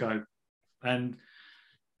weeks ago, and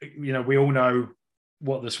you know we all know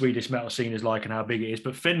what the Swedish metal scene is like and how big it is,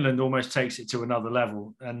 but Finland almost takes it to another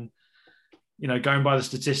level. And you know, going by the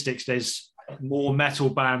statistics, there's more metal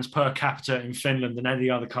bands per capita in Finland than any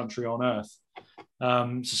other country on earth.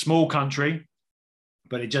 It's a small country,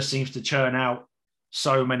 but it just seems to churn out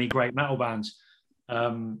so many great metal bands.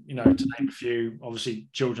 You know, to name a few, obviously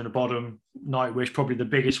Children of Bodom, Nightwish, probably the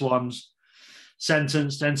biggest ones.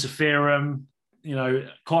 Sentenced, Ensiferum, you know,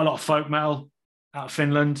 quite a lot of folk metal out of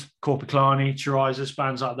Finland, Korpiklaani, Chirisis,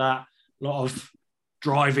 bands like that. A lot of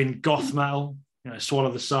driving goth metal, you know,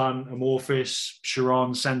 Swallow the Sun, Amorphis,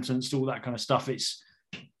 Chiron, Sentenced, all that kind of stuff. It's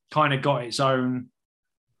kind of got its own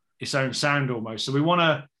sound almost. So we want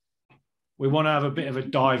to have a bit of a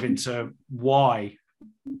dive into why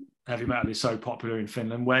heavy metal is so popular in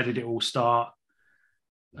Finland. Where did it all start?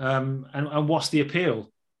 And what's the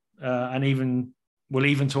appeal? And we'll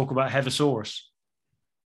even talk about Heavisaurus,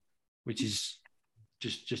 which is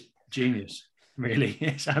just genius. Really,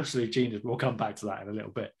 it's absolute genius. We'll come back to that in a little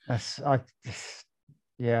bit.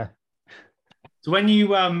 Yeah. So when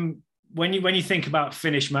you think about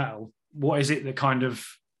Finnish metal, what is it that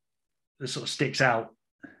sort of sticks out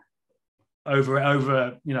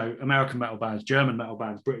over you know, American metal bands, German metal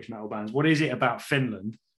bands, British metal bands? What is it about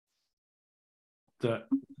Finland that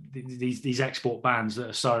these export bands that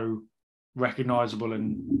are so recognizable,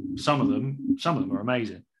 and some of them are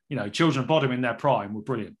amazing? You know, Children of Bodom in their prime were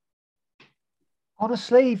brilliant.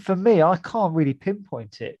 Honestly, for me, I can't really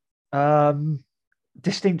pinpoint it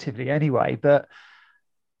distinctively anyway, but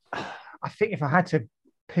I think if I had to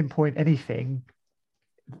pinpoint anything,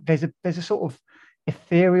 there's a sort of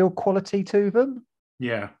ethereal quality to them.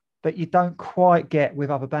 Yeah. That you don't quite get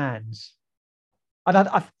with other bands. And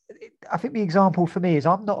I think the example for me is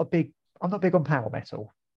I'm not big on power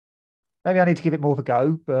metal. Maybe I need to give it more of a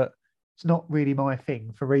go, but it's not really my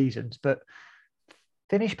thing for reasons. But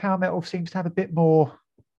Finnish power metal seems to have a bit more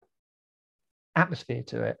atmosphere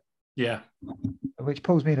to it. Yeah. Which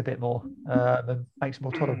pulls me in a bit more and makes it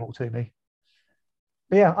more tolerable to me.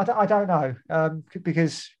 But yeah, I don't know,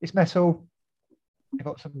 because it's metal. They've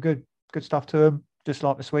got some good stuff to them, just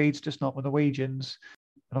like the Swedes, just like the Norwegians.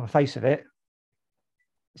 And on the face of it,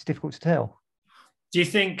 it's difficult to tell. Do you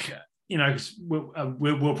think, you know,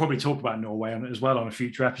 we'll probably talk about Norway as well on a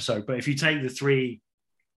future episode, but if you take the three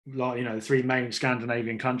main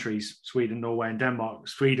Scandinavian countries, Sweden, Norway, and Denmark.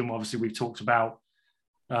 Sweden, obviously, we've talked about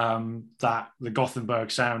that the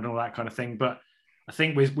Gothenburg sound and all that kind of thing. But I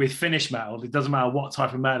think with Finnish metal, it doesn't matter what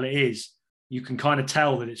type of metal it is, you can kind of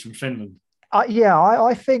tell that it's from Finland. I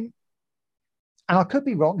think, and I could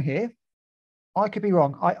be wrong here. I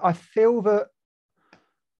feel that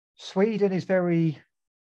Sweden is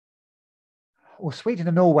Sweden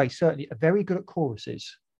and Norway certainly are very good at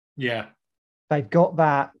choruses. Yeah. They've got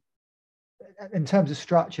that in terms of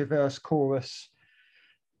structure versus chorus.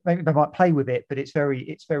 Maybe they might play with it, but it's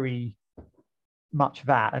very much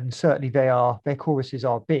that. And certainly their choruses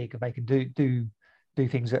are big and they can do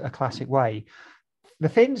things a classic way. The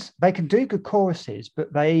Finns, they can do good choruses, but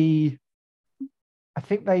I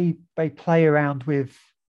think they play around with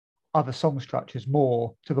other song structures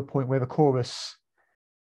more to the point where the chorus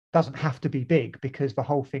doesn't have to be big because the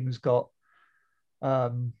whole thing's got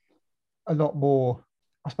a lot more,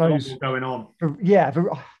 I suppose, more going on. Yeah,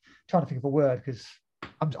 trying to think of a word because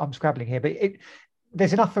I'm scrabbling here, but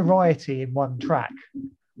there's enough variety in one track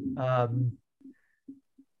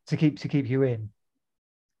to keep you in.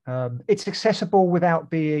 It's accessible without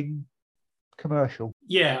being commercial.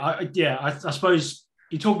 I suppose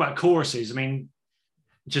you talk about choruses. I mean,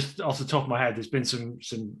 just off the top of my head, there's been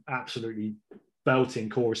some absolutely belting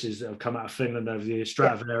choruses that have come out of Finland over the years.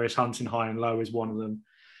 Stradivarius, Hunting High and Low is one of them.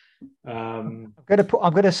 I'm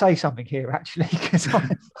going to say something here actually because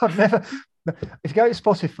I've never. If you go to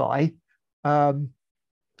Spotify, and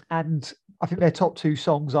I think their top two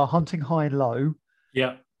songs are Hunting High and Low,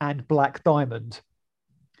 and Black Diamond.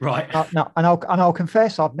 Right. No, and I'll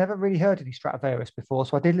confess I've never really heard any Stradivarius before,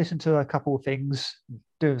 so I did listen to a couple of things,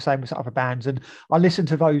 doing the same with other bands, and I listened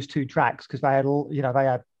to those two tracks because they had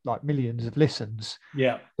like millions of listens.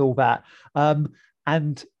 Yeah, all that,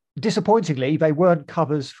 and disappointingly, they weren't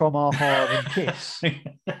covers from Aha and Kiss.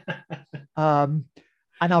 And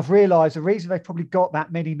I've realised the reason they've probably got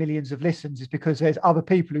that many millions of listens is because there's other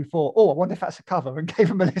people who thought, "Oh, I wonder if that's a cover," and gave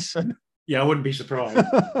them a listen. Yeah, I wouldn't be surprised.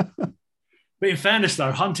 But in fairness,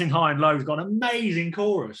 though, Hunting High and Low's got an amazing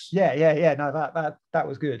chorus. Yeah. No, that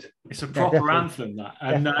was good. It's a proper anthem, that.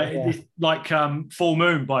 And it's like Full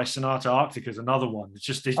Moon by Sonata Arctica is another one. It's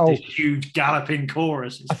just this huge galloping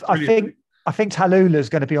chorus. I think Tallulah is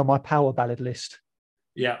going to be on my power ballad list.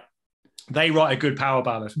 Yeah. They write a good power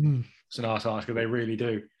ballad, Sonata Arctica. They really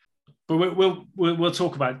do. But we'll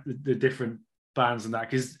talk about the different bands and that,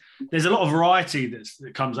 because there's a lot of variety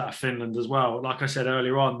that comes out of Finland as well. Like I said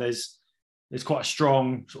earlier on, there's quite a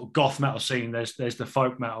strong sort of goth metal scene. There's the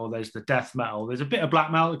folk metal, there's the death metal. There's a bit of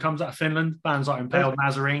black metal that comes out of Finland. Bands like Impaled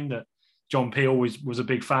Nazarene that John Peel was a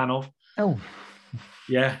big fan of. Oh,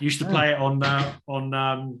 yeah, used to play it on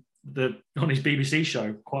his BBC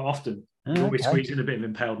show quite often. You always squeeze in a bit of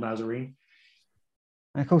Impaled Nazarene.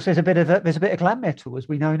 And of course, there's a bit of glam metal, as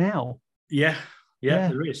we know now. Yeah,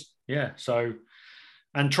 there is. Yeah, so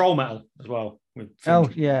and troll metal as well. Who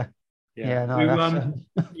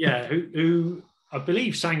I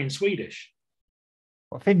believe sang in Swedish.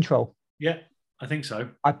 What, Fintroll? Yeah, I think so.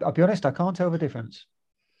 I'll be honest, I can't tell the difference.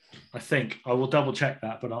 I think I will double check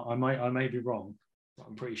that, but I may be wrong. But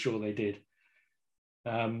I'm pretty sure they did.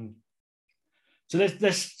 So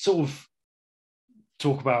let's sort of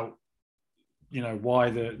talk about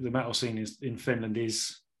why the metal scene in Finland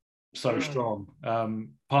is so strong.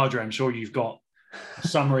 Padre, I'm sure you've got a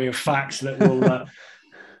summary of facts that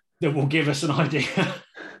will give us an idea.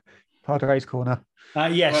 Padre's corner.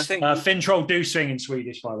 Yes, Fintroll do sing in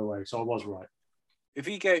Swedish, by the way, so I was right. If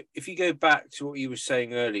you go back to what you were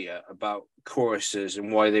saying earlier about choruses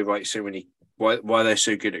and why they write so many, why they're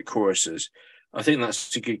so good at choruses, I think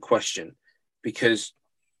that's a good question, because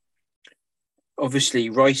obviously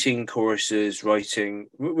writing choruses,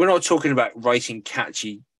 we're not talking about writing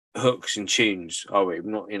catchy hooks and tunes, are we?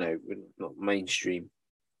 We're not mainstream,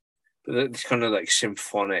 but it's kind of like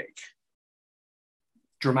symphonic,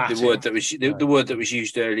 dramatic. The word that was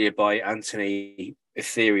used earlier by Anthony,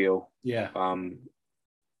 ethereal. Yeah.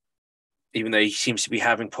 Even though he seems to be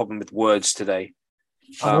having problem with words today.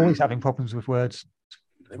 I'm always having problems with words.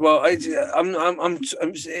 Well, I'm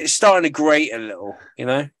it's starting to grate a little,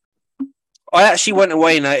 I actually went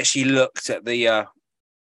away and I actually looked at the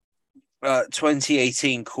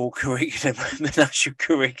 2018 core curriculum, the national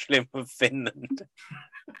curriculum of Finland.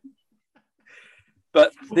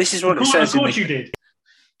 But this is what it says. Of course you did.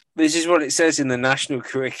 This is what it says in the national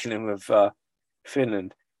curriculum of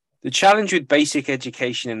Finland. The challenge with basic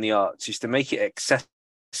education in the arts is to make it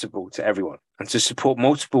accessible to everyone and to support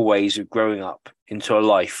multiple ways of growing up into a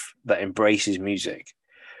life that embraces music.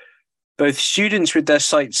 Both students with their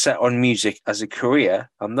sights set on music as a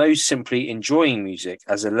career and those simply enjoying music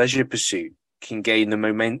as a leisure pursuit can gain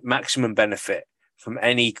the maximum benefit from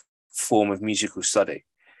any form of musical study.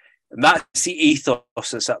 And that's the ethos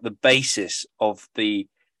that's at the basis of the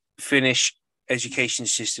Finnish education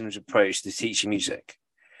system's approach to teaching music.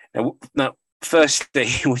 Now, firstly,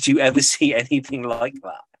 would you ever see anything like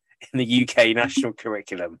that in the UK national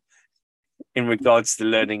curriculum in regards to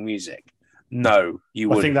learning music? No, you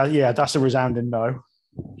wouldn't. I think that's a resounding no.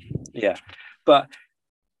 Yeah, but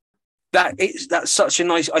that's such a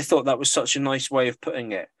nice. I thought that was such a nice way of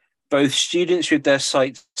putting it. Both students with their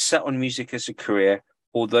sights set on music as a career,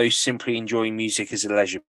 or those simply enjoying music as a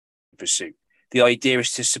leisure pursuit. The idea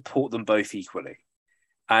is to support them both equally.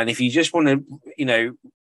 And if you just want to,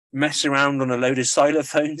 mess around on a load of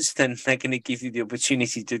xylophones, then they're going to give you the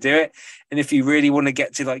opportunity to do it. And if you really want to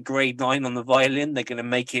get to like grade 9 on the violin, they're going to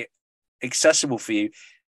make it accessible for you,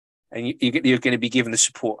 and you're going to be given the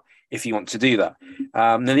support if you want to do that.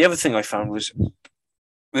 Then the other thing I found was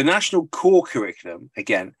the national core curriculum.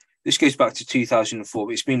 Again, this goes back to 2004,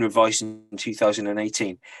 but it's been revised in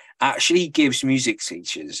 2018. Actually gives music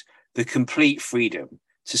teachers the complete freedom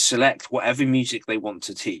to select whatever music they want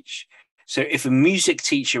to teach. So if a music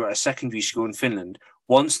teacher at a secondary school in Finland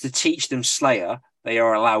wants to teach them Slayer, they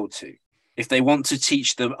are allowed to. If they want to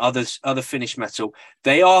teach them other Finnish metal,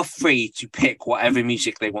 they are free to pick whatever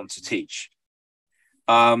music they want to teach.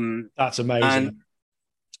 That's amazing. And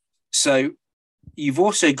so you've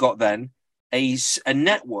also got then a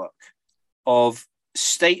network of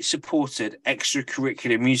state-supported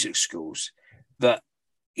extracurricular music schools that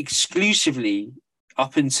exclusively,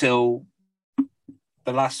 up until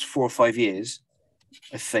the last 4 or 5 years,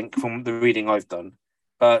 I think, from the reading I've done,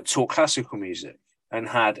 taught classical music and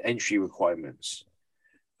had entry requirements.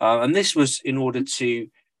 And this was in order to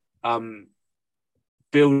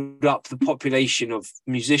build up the population of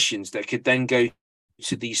musicians that could then go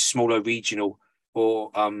to these smaller regional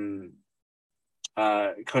or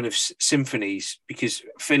kind of symphonies, because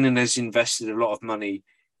Finland has invested a lot of money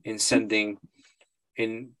in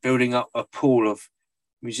building up a pool of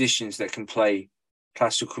musicians that can play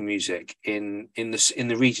classical music in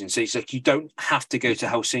the region. So it's like you don't have to go to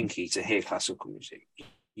Helsinki to hear classical music.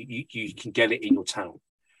 You can get it in your town,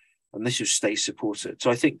 and this is state supported.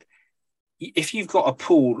 So I think if you've got a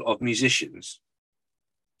pool of musicians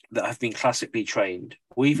that have been classically trained,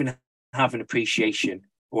 or even have an appreciation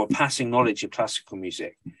or a passing knowledge of classical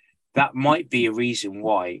music, that might be a reason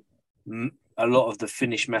why a lot of the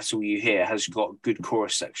Finnish metal you hear has got good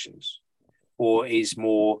chorus sections, or is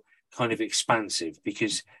more kind of expansive,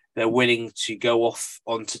 because they're willing to go off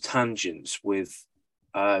onto tangents with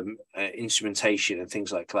instrumentation and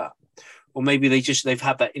things like that. Or maybe they've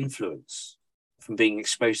had that influence from being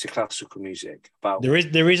exposed to classical music. About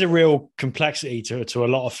there is a real complexity to a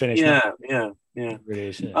lot of Finnish. Yeah. It really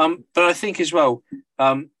is, yeah. But I think as well,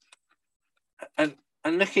 and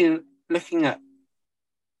looking at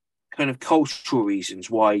kind of cultural reasons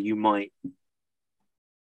why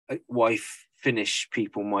Finnish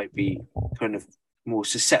people might be kind of more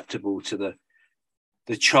susceptible to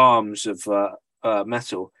the charms of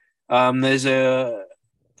metal. There's a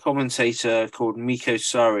commentator called Mikko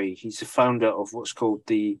Sari. He's the founder of what's called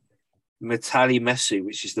the Metallimessu,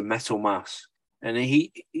 which is the metal mass. And a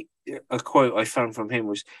quote I found from him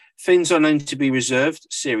was, "Finns are known to be reserved,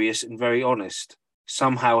 serious, and very honest.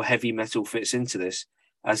 Somehow heavy metal fits into this,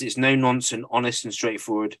 as its no-nonsense, honest and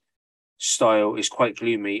straightforward style is quite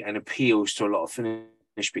gloomy and appeals to a lot of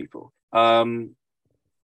Finnish people." And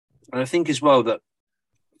I think as well that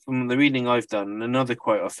from the reading I've done, another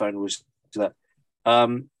quote I found was that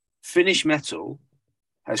Finnish metal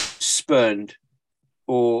has spurned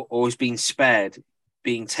or has been spared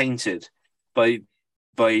being tainted by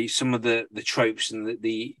some of the tropes and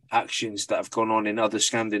the actions that have gone on in other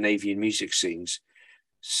Scandinavian music scenes,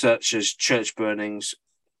 such as church burnings,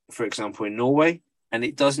 for example, in Norway. And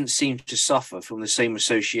it doesn't seem to suffer from the same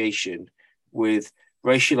association with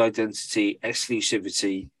racial identity,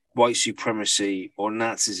 exclusivity, white supremacy, or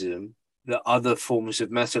Nazism that other forms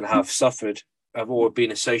of metal have suffered, have all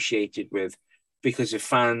been associated with, because of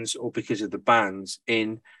fans or because of the bands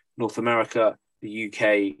in North America, the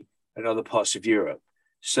UK, and other parts of Europe.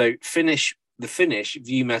 So the Finnish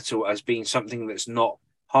view metal as being something that's not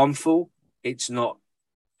harmful. It's not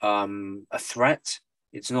a threat.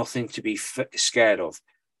 It's nothing to be scared of.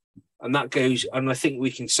 And that goes, and I think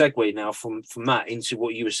we can segue now from that into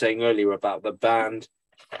what you were saying earlier about the band.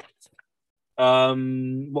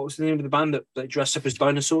 What was the name of the band that dressed up as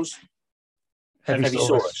dinosaurs? Heavy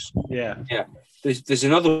Saurus. Yeah. There's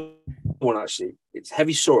another one actually. It's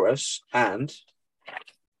Heavy Saurus and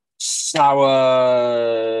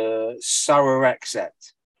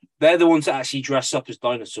Saurexet. They're the ones that actually dress up as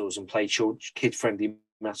dinosaurs and play kid-friendly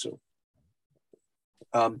metal.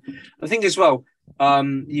 I think as well,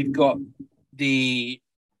 you've got the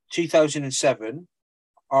 2007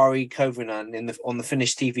 Ari Koivunen on the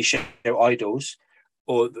Finnish TV show Idols,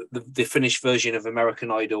 or the Finnish version of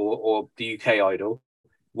American Idol or the UK Idol,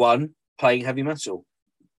 playing heavy metal.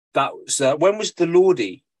 That was when was the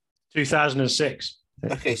Lordi? 2006.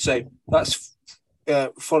 Okay, so that's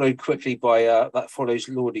followed quickly by that follows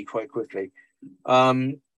Lordi quite quickly.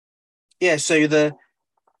 So the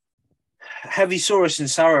Heavy Saurus and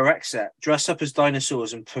Saurexet dress up as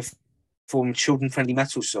dinosaurs and perform children-friendly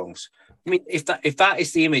metal songs. I mean, if that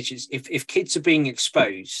is the image, if kids are being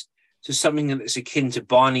exposed to something that's akin to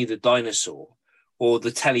Barney the dinosaur or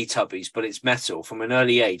the Teletubbies, but it's metal from an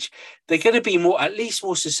early age, they're going to be at least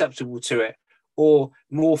more susceptible to it or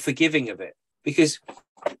more forgiving of it. Because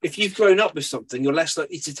if you've grown up with something, you're less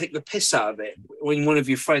likely to take the piss out of it when one of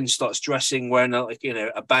your friends starts dressing wearing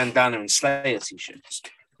a bandana and Slayer t-shirts.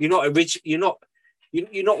 You're not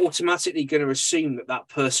automatically going to assume that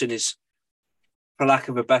person is, for lack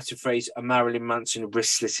of a better phrase, a Marilyn Manson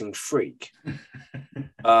wrist-slitting freak.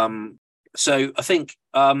 So I think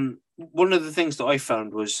one of the things that I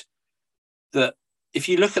found was that if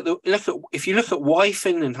you look at why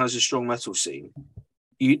Finland has a strong metal scene,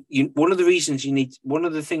 one of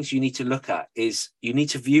the things you need to look at is you need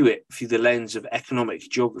to view it through the lens of economic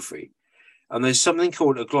geography, and there's something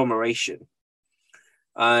called agglomeration,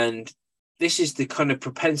 and this is the kind of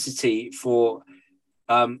propensity for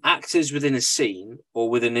actors within a scene or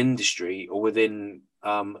within industry or within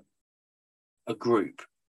a group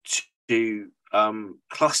to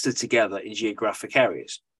cluster together in geographic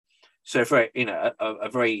areas. So, for a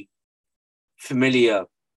very familiar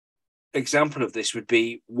example of this would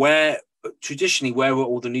be where were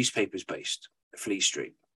all the newspapers based? Fleet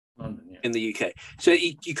Street, London, yeah. In the UK. So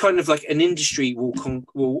you kind of like an industry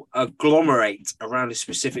will agglomerate around a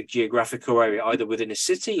specific geographical area, either within a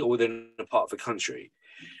city or within a part of a country.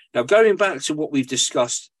 Now, going back to what we've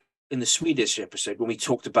discussed in the Swedish episode, when we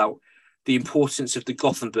talked about the importance of the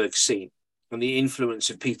Gothenburg scene and the influence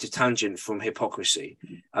of Peter Tangent from Hypocrisy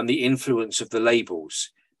and the influence of the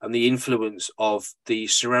labels and the influence of the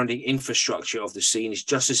surrounding infrastructure of the scene is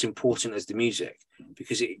just as important as the music,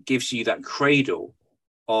 because it gives you that cradle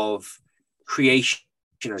of creation,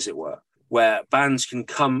 as it were, where bands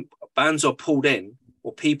are pulled in,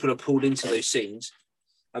 or people are pulled into those scenes,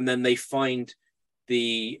 and then they find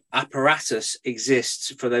the apparatus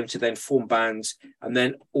exists for them to then form bands and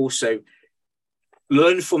then also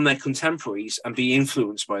learn from their contemporaries and be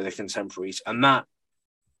influenced by their contemporaries. And that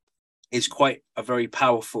is quite a very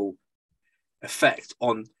powerful effect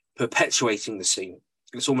on perpetuating the scene.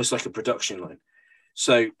 It's almost like a production line.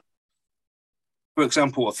 So, for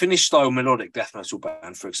example, a Finnish style melodic death metal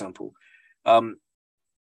band, for example, in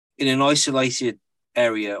an isolated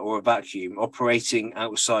area or a vacuum operating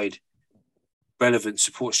outside relevant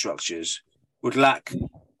support structures would lack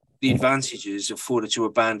the advantages afforded to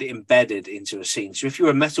a band embedded into a scene. So if you're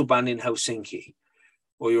a metal band in Helsinki,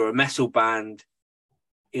 or you're a metal band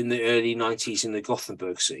in the early 90s in the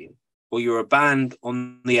Gothenburg scene, or you're a band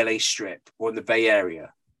on the LA Strip or in the Bay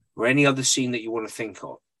Area, or any other scene that you want to think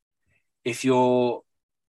of, if you're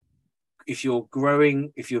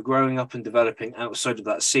growing up and developing outside of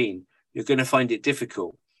that scene, you're going to find it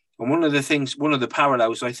difficult. And one of the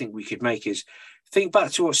parallels I think we could make is think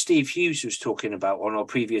back to what Steve Hughes was talking about on our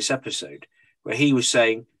previous episode, where he was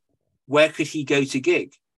saying, where could he go to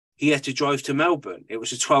gig? He had to drive to Melbourne. It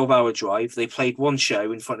was a 12-hour drive. They played one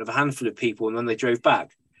show in front of a handful of people, and then they drove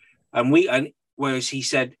back. And whereas he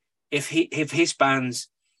said, if his bands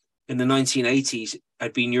in the 1980s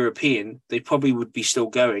had been European, they probably would be still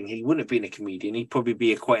going. He wouldn't have been a comedian. He'd probably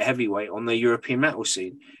be a quite heavyweight on the European metal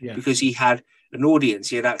scene, because he had an audience.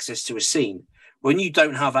 He had access to a scene. When you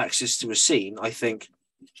don't have access to a scene, I think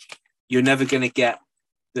you're never going to get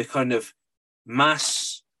the kind of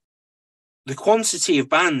mass, the quantity of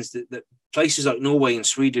bands that places like Norway and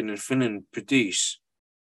Sweden and Finland produce,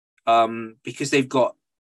 because they've got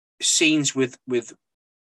scenes with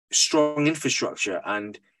strong infrastructure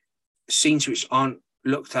and scenes which aren't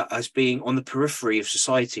looked at as being on the periphery of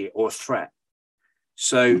society or a threat.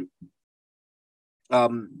 So,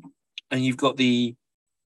 and you've got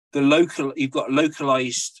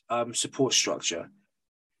localized support structure,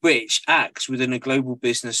 which acts within a global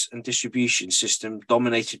business and distribution system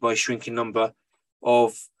dominated by a shrinking number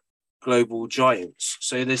of global giants.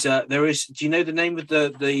 So there is. Do you know the name of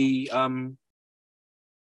the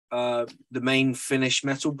main Finnish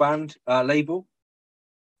metal band label?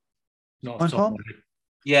 Not off the top of my head.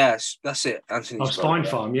 Yes, that's it. Anthony. Spine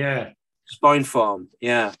Farm, yeah. Spine Farm,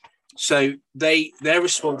 yeah. So they're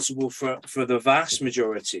responsible for the vast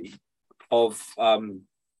majority of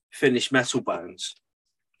Finnish metal bands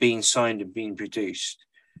being signed and being produced.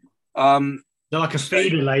 They're like a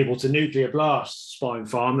feeder label to Nuclear Blast, Spine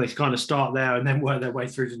Farm. They kind of start there and then work their way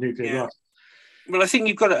through to Nuclear Blast. Well, I think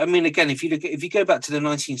you've got to. I mean, again, if you go back to the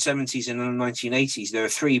 1970s and the 1980s, there are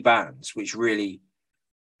three bands which really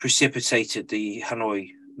precipitated the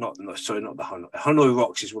Hanoi. Not the Hanoi. Hanoi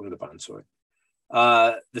Rocks is one of the bands. Sorry,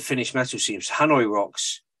 the Finnish metal scenes. Hanoi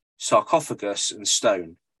Rocks, Sarcophagus, and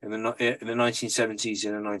Stone in the 1970s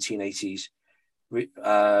and the 1980s,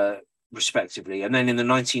 respectively. And then in the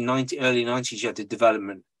early 90s, you had the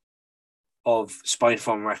development of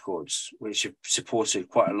Spinefarm Records, which have supported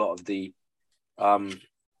quite a lot of the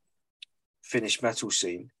Finnish metal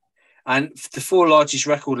scene. And the 4 largest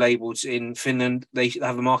record labels in Finland, they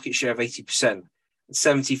have a market share of 80%.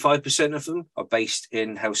 75% of them are based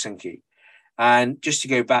in Helsinki. And just to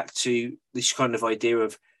go back to this kind of idea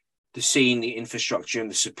of the scene, the infrastructure and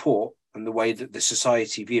the support and the way that the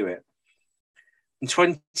society view it. In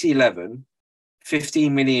 2011,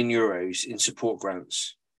 15 million euros in support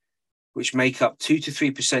grants, which make up 2 to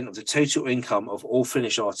 3% of the total income of all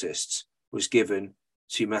Finnish artists, was given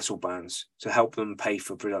to metal bands to help them pay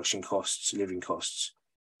for production costs, living costs,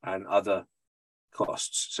 and other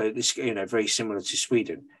costs. So this, very similar to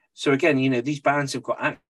Sweden. So again, these bands have got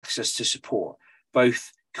access to support,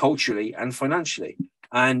 both culturally and financially.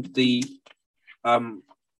 And the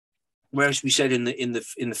whereas we said in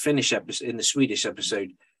the Finnish episode, in the Swedish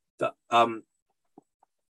episode, that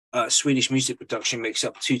Swedish music production makes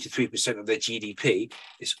up 2 to 3% of their GDP.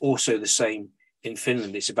 It's also the same in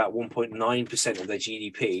Finland. It's about 1.9% of their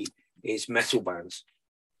GDP is metal bands.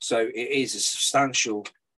 So it is a substantial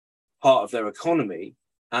part of their economy.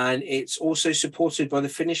 And it's also supported by the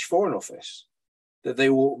Finnish Foreign Office, that they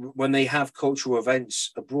will, when they have cultural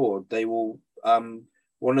events abroad, they will,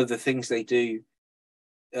 one of the things they do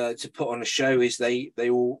to put on a show is they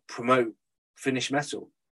will promote Finnish metal,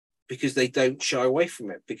 because they don't shy away from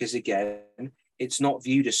it, because again, it's not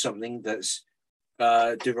viewed as something that's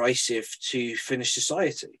derisive to Finnish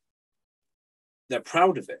society. They're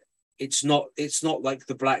proud of it. It's not like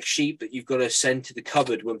the black sheep that you've got to send to the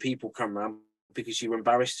cupboard when people come around because you're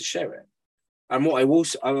embarrassed to share it. And what I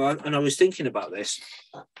was thinking about this,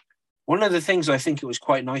 one of the things I think it was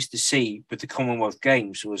quite nice to see with the Commonwealth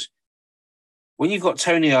Games was when you've got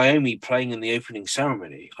Tony Iommi playing in the opening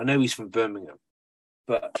ceremony. I know he's from Birmingham,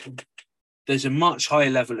 but there's a much higher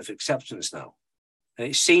level of acceptance now. And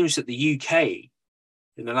it seems that the UK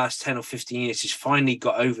in the last 10 or 15 years has finally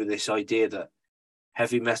got over this idea that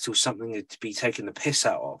heavy metal is something to be taken the piss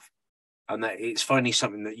out of, and that it's finally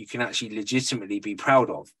something that you can actually legitimately be proud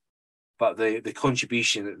of. But the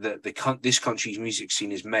contribution that this country's music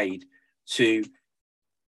scene has made to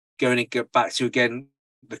going to get back to, again,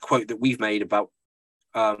 the quote that we've made about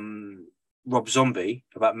Rob Zombie,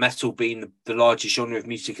 about metal being the largest genre of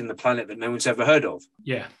music in the planet that no one's ever heard of.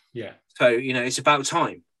 Yeah. So, it's about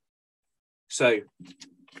time. So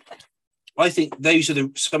I think those are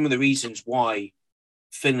some of the reasons why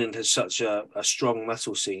Finland has such a strong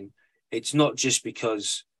metal scene. It's not just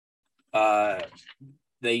because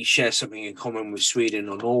they share something in common with Sweden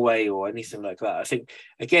or Norway or anything like that. I think,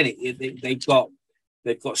 again, they've got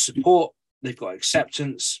support, they've got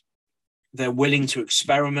acceptance, they're willing to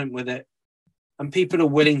experiment with it, and people are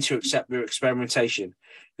willing to accept their experimentation.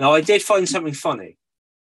 Now, I did find something funny.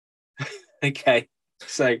 Okay,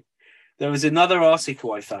 so there was another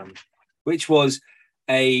article I found, which was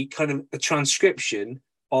a kind of a transcription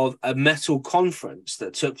of a metal conference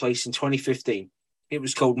that took place in 2015. It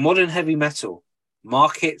was called Modern Heavy Metal,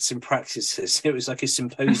 Markets and Practices. It was like a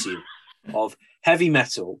symposium of heavy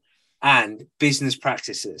metal and business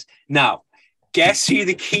practices. Now, guess who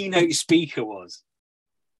the keynote speaker was?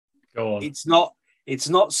 Go on. It's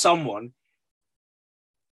not someone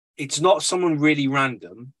really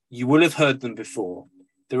random. You will have heard them before.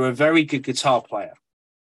 They're a very good guitar player.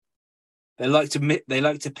 They like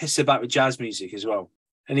to piss about with jazz music as well.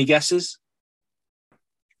 Any guesses?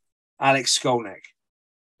 Alex Skolnick.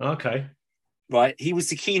 Okay. Right. He was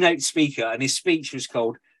the keynote speaker, and his speech was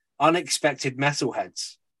called Unexpected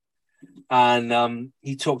Metalheads. And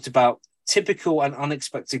he talked about typical and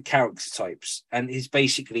unexpected character types. And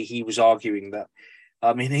he was arguing that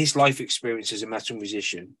in his life experience as a metal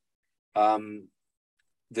musician,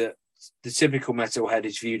 that the typical metalhead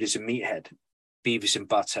is viewed as a meathead, Beavis and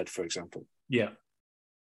Butthead, for example. Yeah.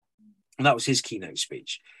 And that was his keynote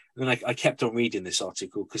speech. And then I kept on reading this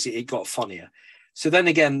article because it got funnier. So then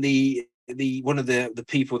again, the one of the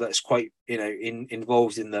people that's quite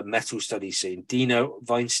involved in the metal study scene, Dino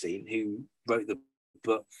Weinstein, who wrote the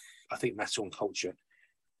book, I think, Metal and Culture.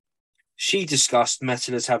 She discussed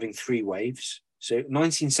metal as having 3 waves. So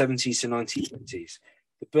 1970s to 1920s,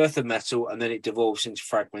 the birth of metal, and then it devolves into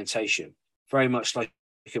fragmentation, very much like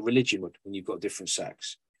a religion would when you've got different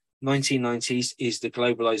sects. 1990s is the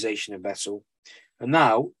globalization of metal. And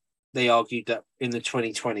now they argued that in the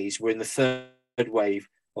 2020s, we're in the third wave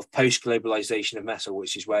of post-globalization of metal,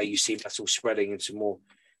 which is where you see metal spreading into more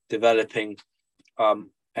developing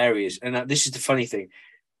areas. And this is the funny thing.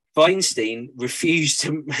 Weinstein refused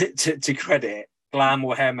to credit glam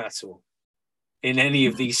or hair metal in any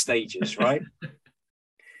of these stages, right?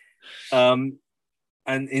 And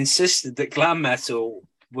insisted that glam metal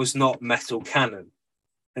was not metal canon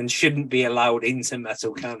and shouldn't be allowed into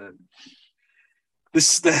metal canon.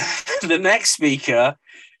 The next speaker,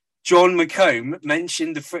 John McComb,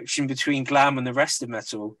 mentioned the friction between glam and the rest of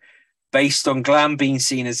metal based on glam being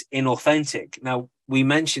seen as inauthentic. Now, we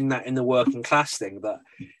mentioned that in the working class thing, that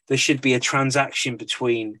there should be a transaction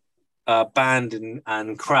between band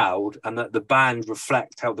and crowd, and that the band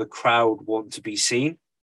reflect how the crowd want to be seen.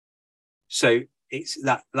 So it's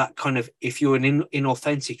that kind of, if you're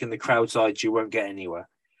inauthentic in the crowd's eyes, you won't get anywhere.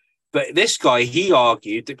 But this guy, he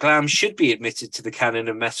argued that glam should be admitted to the canon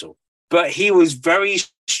of metal. But he was very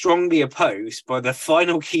strongly opposed by the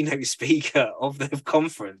final keynote speaker of the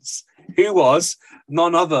conference, who was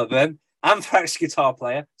none other than Anthrax guitar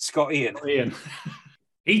player Scott Ian.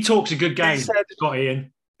 He talks a good game, Scott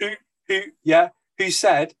Ian. Who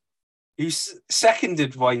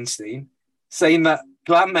seconded Weinstein, saying that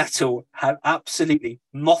glam metal had absolutely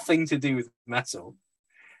nothing to do with metal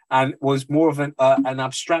and was more of an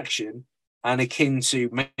abstraction and akin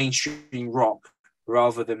to mainstream rock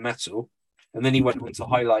rather than metal. And then he went on to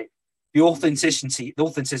highlight the authenticity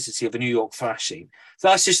of the New York thrash scene. So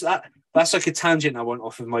that's like a tangent I went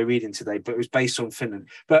off of my reading today, but it was based on Finland.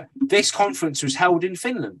 But this conference was held in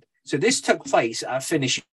Finland. So this took place at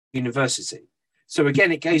Finnish University. So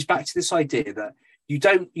again, it goes back to this idea that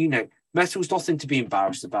metal's nothing to be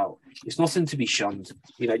embarrassed about. It's nothing to be shunned.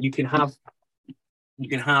 You can have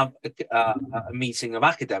a meeting of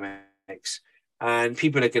academics, and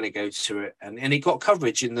people are going to go to it, and it got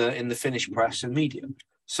coverage in the Finnish press and media.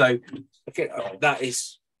 So okay,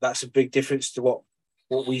 that's a big difference to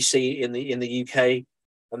what we see in the UK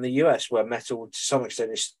and the US, where metal to some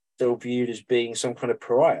extent is still viewed as being some kind of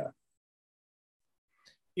pariah.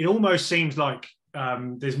 It almost seems like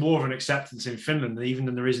there's more of an acceptance in Finland even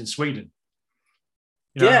than there is in Sweden.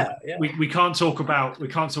 Yeah. We can't talk about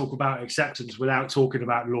acceptance without talking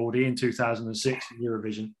about Lordi in 2006 in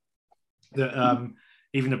Eurovision. That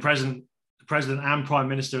even the president and prime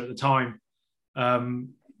minister at the time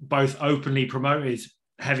both openly promoted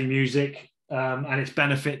heavy music and its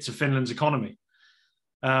benefit to Finland's economy.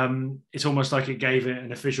 It's almost like it gave it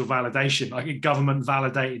an official validation, like a government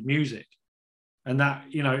validated music. And that,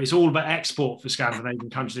 it's all about export for Scandinavian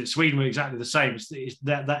countries. Sweden were exactly the same. It's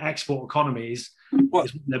that export economy is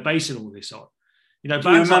what they're basing all this on.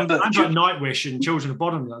 Bands like Nightwish and Children of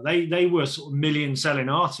Bodom, they were sort of million-selling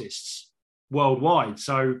artists worldwide.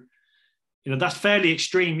 So, that's fairly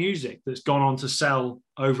extreme music that's gone on to sell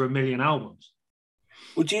over 1 million albums.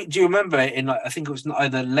 Well, do you remember in I think it was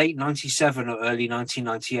either late 97 or early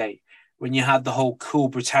 1998 when you had the whole Cool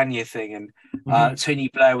Britannia thing and Tony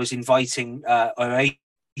Blair was inviting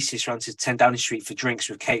Oasis around to 10 Downing Street for drinks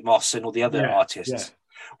with Kate Moss and all the other artists? Yeah.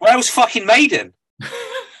 Where was fucking Maiden?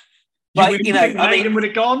 Maiden would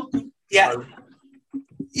have gone? Yeah. No.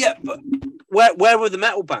 Yeah, but where were the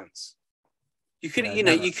metal bands? You could,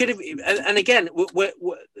 you could have, and again,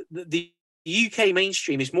 the UK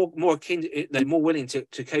mainstream is more akin, they're more willing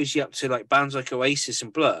to cozy up to like bands like Oasis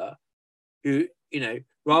and Blur, who,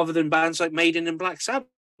 rather than bands like Maiden and Black Sabbath.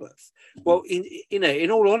 Well,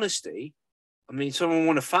 in all honesty, I mean, someone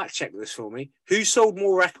want to fact check this for me. Who sold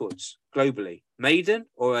more records globally, Maiden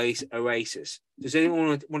or Oasis? Does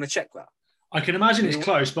anyone want to check that? I can imagine it's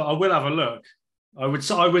close, but I will have a look. I would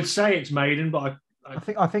say it's Maiden, but I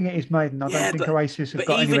think it is Maiden. I don't think Oasis have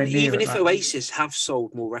got anywhere near it. Even if Oasis have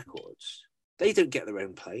sold more records, they don't get their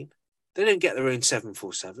own plane. They don't get their own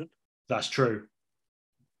 747. That's true.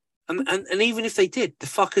 And even if they did, the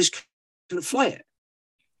fuckers couldn't fly it.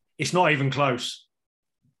 It's not even close.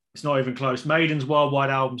 It's not even close. Maiden's worldwide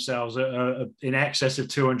album sales are in excess of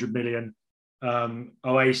 200 million.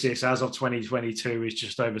 Oasis, as of 2022, is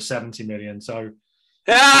just over 70 million. So,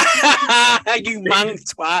 you man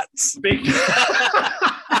twats. Big.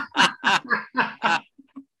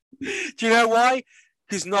 Do you know why?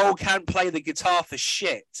 Because Noel can't play the guitar for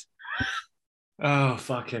shit. Oh,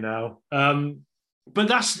 fucking hell. But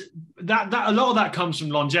that's that a lot of that comes from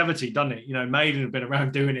longevity, doesn't it? Maiden have been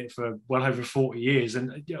around doing it for well over 40 years,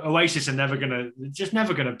 and Oasis are never gonna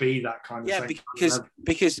be that kind of thing.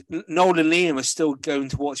 Because Noel and Liam are still going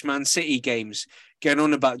to watch Man City games, going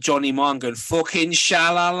on about Johnny Marr going fucking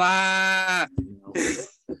shalala.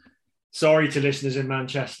 Sorry to listeners in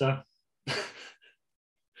Manchester.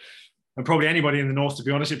 And probably anybody in the north, to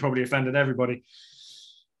be honest. It probably offended everybody.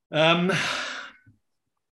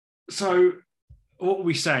 So what were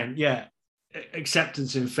we saying? Yeah,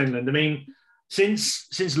 acceptance in Finland. I mean, since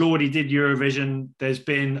Lordi did Eurovision, there's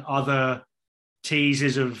been other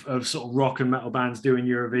teases of sort of rock and metal bands doing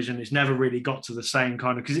Eurovision. It's never really got to the same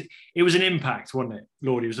kind of, because it was an impact, wasn't it?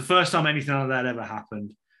 Lordi, it was the first time anything like that ever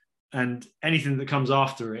happened. and anything that comes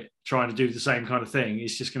after it, trying to do the same kind of thing,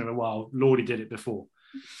 is just going to be, well, Lordi did it before.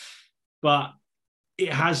 But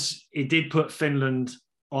it did put Finland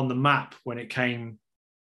on the map when it came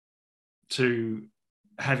to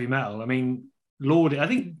heavy metal. I mean,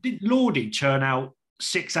 did Lordi churn out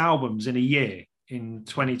 6 albums in a year in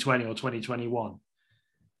 2020 or 2021?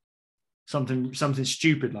 Something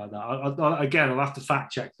stupid like that. I'll have to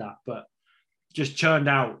fact check that, but just churned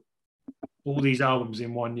out all these albums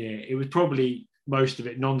in 1 year. It was probably most of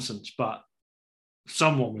it nonsense, but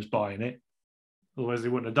someone was buying it, otherwise they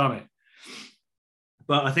wouldn't have done it.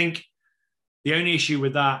 But I think the only issue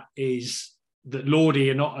with that is that Lordi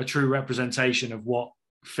are not a true representation of what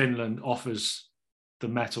Finland offers the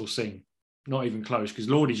metal scene. Not even close, because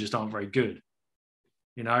Lordi just aren't very good.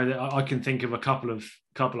 You know, I can think of a couple of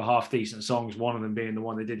half decent songs, one of them being the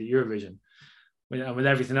one they did at Eurovision. And with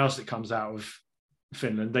everything else that comes out of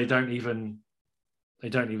Finland, they don't even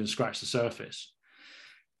scratch the surface.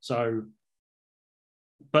 So,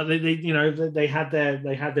 but they had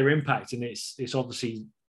their impact, and it's obviously,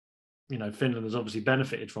 you know, Finland has obviously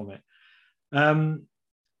benefited from it. Now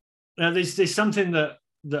there's something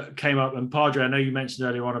that came up, and Padre, I know you mentioned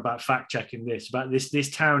earlier on about fact checking about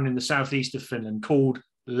this town in the southeast of Finland called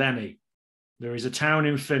Lemmi. There is a town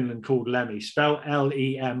in Finland called Lemmi, spelled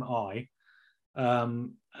Lemi.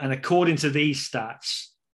 And according to these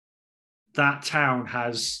stats, that town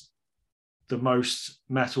has the most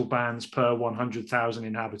metal bands per 100,000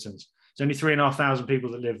 inhabitants. There's only 3,500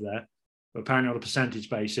 people that live there, but apparently on a percentage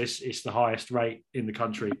basis, it's the highest rate in the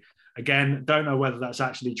country. Again, don't know whether that's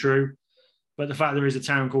actually true, but the fact there is a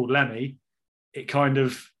town called Lemmi, it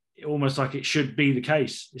almost like it should be the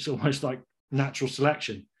case. It's almost like natural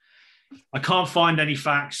selection. I can't find any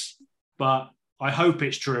facts, but I hope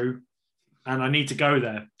it's true, and I need to go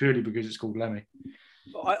there purely because it's called Lemmi.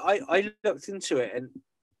 I looked into it, and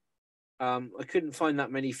I couldn't find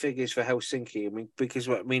that many figures for Helsinki. I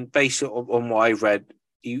mean, based on what I read,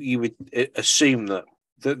 you would assume that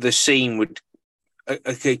the scene would,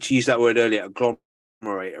 okay, to use that word earlier,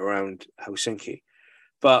 agglomerate around Helsinki.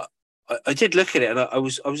 But I did look at it, and I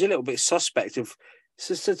was a little bit suspect of.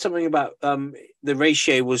 So said something about the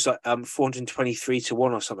ratio was 423-1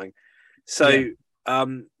 or something. So, yeah.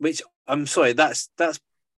 Which I'm sorry, that's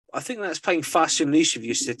I think that's playing fast and loose with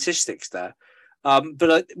your statistics there.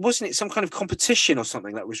 But wasn't it some kind of competition or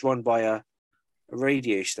something that was run by a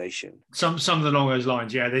radio station? Some along those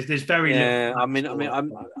lines, yeah. There's very little.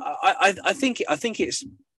 I think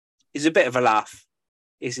it's a bit of a laugh,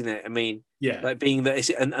 isn't it? I mean, yeah, like being that,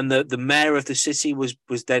 and the mayor of the city was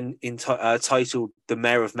then titled the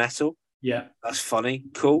Mayor of Metal. Yeah, that's funny,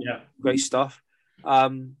 cool, yeah, great stuff.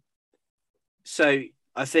 So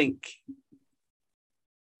I think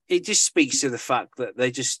it just speaks to the fact that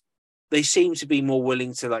they seem to be more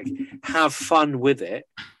willing to like have fun with it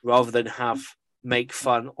rather than make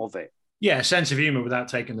fun of it. Yeah, sense of humor without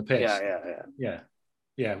taking the piss.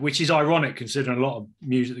 Yeah. Which is ironic considering a lot of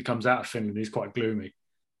music that comes out of Finland is quite gloomy.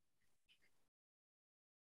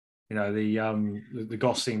 You know, the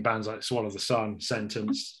goth scene bands like Swallow the Sun,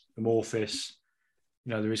 Sentence, Amorphis.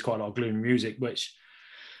 You know, there is quite a lot of gloomy music, which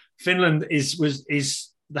Finland is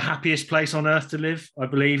the happiest place on earth to live, I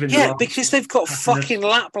believe. Because they've got fucking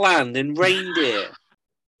Lapland and reindeer.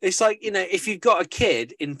 It's like, you know, if you've got a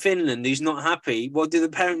kid in Finland who's not happy, what do the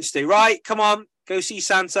parents do? Right, come on, go see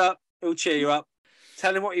Santa. He'll cheer you up.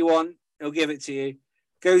 Tell him what you want. He'll give it to you.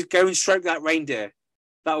 Go and stroke that reindeer.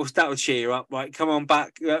 That'll cheer you up. Right, come on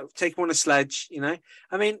back. Take him on a sledge. You know,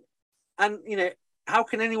 I mean, and you know, how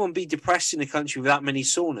can anyone be depressed in a country with that many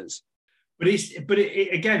saunas? But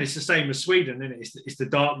again, it's the same as Sweden, isn't it? It's the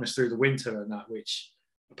darkness through the winter and that, which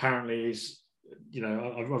apparently is, you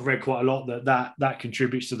know, I've read quite a lot that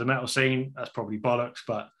contributes to the metal scene. That's probably bollocks,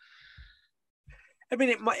 but I mean,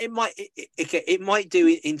 it might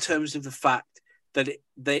do in terms of the fact that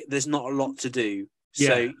there's not a lot to do.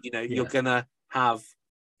 So you know, you're gonna have,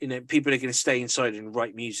 you know, people are going to stay inside and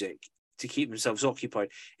write music to keep themselves occupied.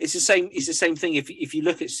 It's the same thing. If you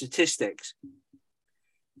look at statistics,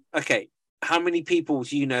 okay, how many people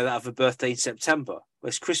do you know that have a birthday in September? Well,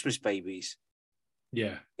 it's Christmas babies.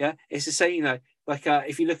 Yeah. It's the same. You know, like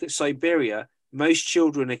if you look at Siberia, most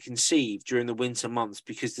children are conceived during the winter months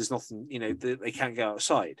because there's nothing. You know, they can't go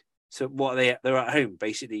outside. So what they're at home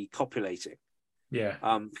basically copulating. Yeah.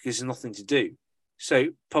 Because there's nothing to do. So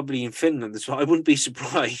probably in Finland, that's why I wouldn't be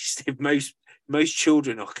surprised if most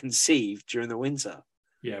children are conceived during the winter.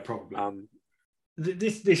 Yeah, probably.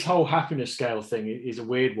 This whole happiness scale thing is a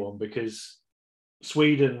weird one because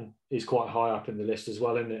Sweden is quite high up in the list as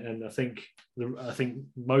well, isn't it? And I think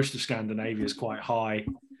most of Scandinavia is quite high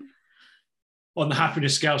on the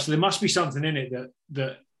happiness scale. So there must be something in it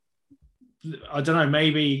that I don't know.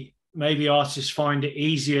 Maybe artists find it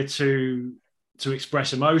easier to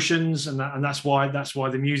express emotions, and that's why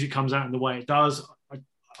the music comes out in the way it does.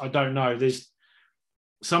 I don't know. There's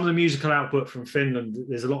some of the musical output from Finland.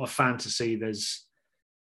 There's a lot of fantasy. There's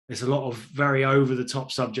a lot of very over the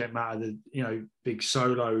top subject matter. Big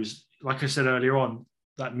solos. Like I said earlier on,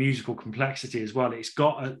 that musical complexity as well. It's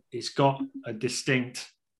got a distinct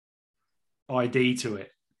ID to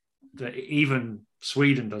it that even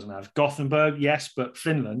Sweden doesn't have. Gothenburg, yes, but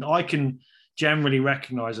Finland, I can generally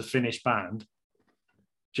recognise a Finnish band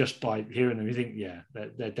just by hearing them. You think, yeah, they're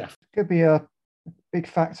definitely. Could be a big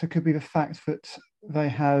factor. Could be the fact that they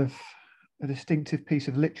have a distinctive piece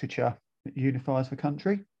of literature that unifies the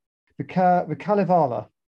country. The Kalevala.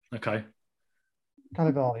 Okay.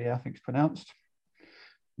 Kalevala, yeah, I think it's pronounced.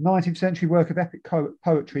 19th century work of epic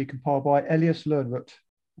poetry compiled by Elias Lönnrot.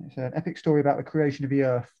 It's an epic story about the creation of the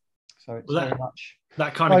earth. So it's very much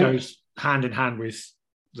that kind of goes hand in hand with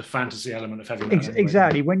the fantasy element of heavy metal.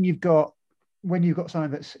 Exactly. When you've got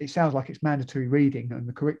something it sounds like it's mandatory reading in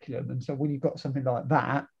the curriculum, and so when you've got something like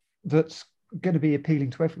that that's going to be appealing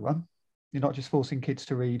to everyone, you're not just forcing kids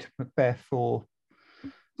to read Macbeth or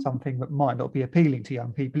something that might not be appealing to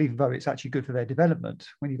young people, even though it's actually good for their development.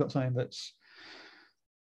 When you've got something that's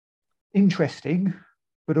interesting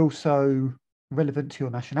but also relevant to your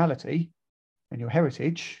nationality and your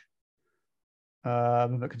heritage,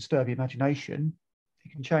 that can stir the imagination,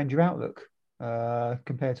 it can change your outlook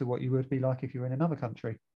compared to what you would be like if you were in another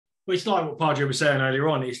country. Well, it's like what Padre was saying earlier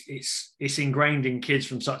on. It's ingrained in kids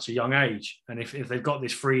from such a young age, and if they've got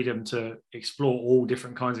this freedom to explore all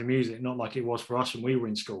different kinds of music, not like it was for us when we were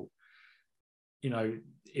in school. If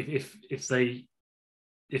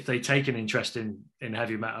they take an interest in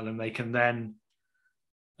heavy metal and they can then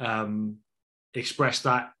express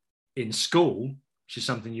that in school, which is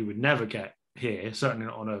something you would never get here, certainly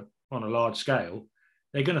not on a large scale,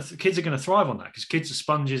 kids are gonna thrive on that, because kids are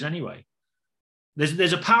sponges anyway.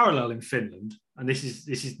 There's a parallel in Finland, and this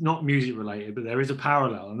is not music related, but there is a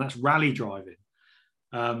parallel, and that's rally driving.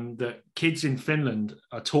 That kids in Finland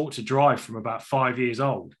are taught to drive from about 5 years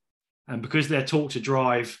old, and because they're taught to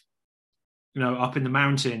drive, up in the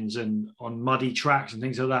mountains and on muddy tracks and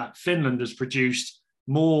things like that, Finland has produced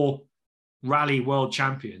more rally world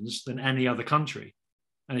champions than any other country,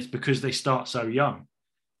 and it's because they start so young.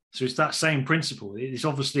 So it's that same principle. It's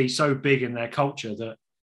obviously so big in their culture that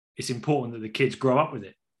it's important that the kids grow up with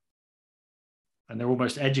it and they're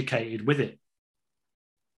almost educated with it.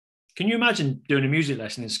 Can you imagine doing a music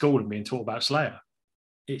lesson in school and being taught about Slayer?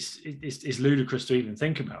 It's ludicrous to even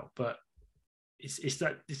think about, but it's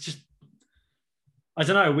just, I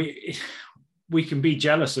don't know. We can be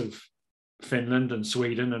jealous of Finland and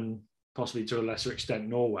Sweden and possibly to a lesser extent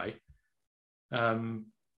Norway,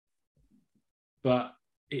 but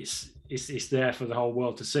it's there for the whole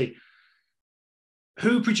world to see.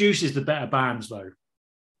 Who produces the better bands, though?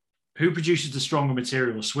 Who produces the stronger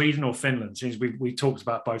material, Sweden or Finland? Since we talked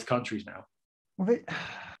about both countries now. Well,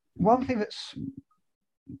 one thing that's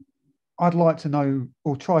I'd like to know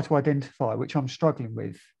or try to identify, which I'm struggling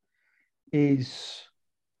with, is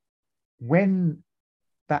when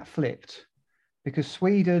that flipped, because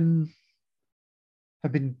Sweden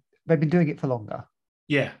they've been doing it for longer.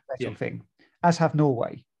 Yeah, that sort of thing, as have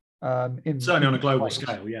Norway. Certainly on a global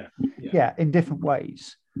scale, yeah. Yeah, in different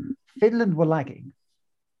ways. Finland were lagging.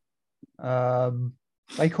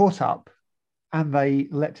 They caught up and they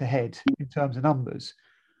leapt ahead in terms of numbers.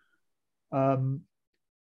 But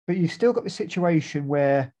you've still got the situation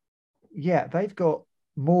where, yeah, they've got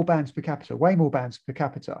more bands per capita, way more bands per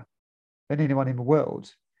capita than anyone in the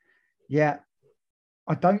world. Yeah,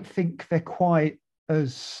 I don't think they're quite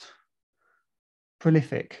as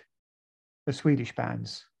prolific as Swedish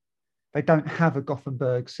bands. They don't have a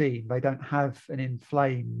Gothenburg scene. They don't have an In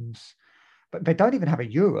Flames, but they don't even have a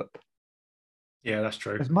Europe. Yeah, that's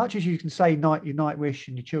true. As much as you can say Nightwish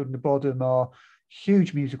and your Children of Bodom are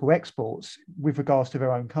huge musical exports with regards to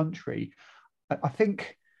their own country, I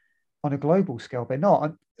think on a global scale they're not.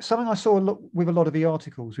 And something I saw with a lot of the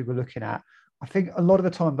articles we were looking at, I think a lot of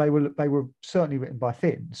the time they were certainly written by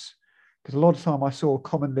Finns, because a lot of the time I saw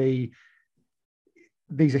commonly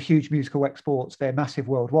these are huge musical exports, they're massive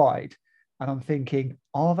worldwide. And I'm thinking,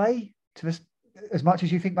 are they as much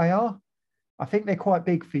as you think they are? I think they're quite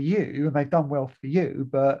big for you and they've done well for you,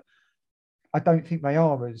 but I don't think they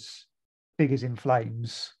are as big as In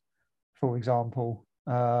Flames, for example.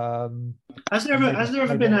 Has there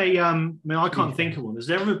ever been I can't think of one. Has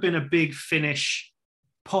there ever been a big Finnish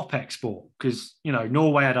pop export? Because,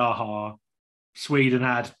 Norway had Aha, Sweden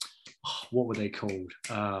had, what were they called?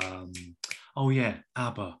 Oh yeah,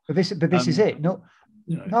 ABBA. But this is it. No,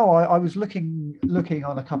 you know. no. I was looking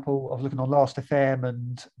on a couple. I was looking on Last FM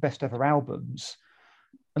and Best Ever Albums,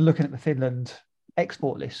 and looking at the Finland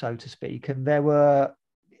export list, so to speak. And there were,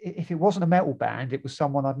 if it wasn't a metal band, it was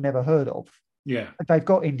someone I'd never heard of. Yeah, They've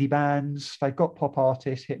got indie bands, they've got pop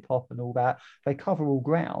artists, hip hop, and all that. They cover all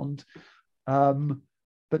ground,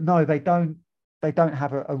 but no, they don't. They don't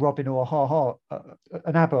have a Robin or a Ha Ha,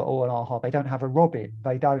 an ABBA or an AHA. They don't have a Robin.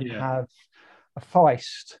 They don't have a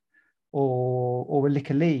Feist or a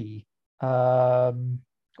Licker Lee or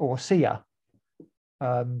a Sia.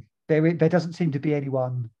 There doesn't seem to be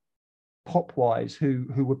anyone pop wise who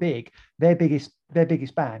were big. Their biggest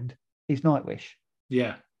band is Nightwish.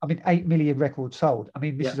 Yeah. I mean, 8 million records sold. I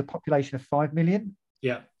mean, this is a population of 5 million.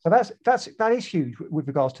 Yeah. So that is huge with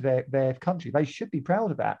regards to their country. They should be proud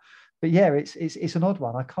of that. But yeah, it's an odd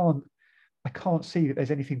one. I can't see that there's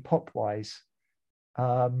anything pop wise.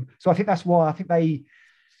 So I think that's why I think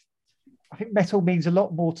metal means a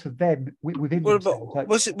lot more to them within themselves. Like,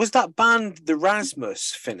 was that band the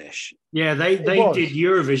Rasmus Finnish? Yeah, they did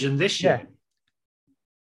Eurovision this year.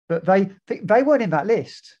 Yeah. But they weren't in that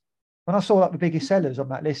list. When I saw like the biggest sellers on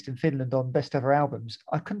that list in Finland on Best Ever Albums,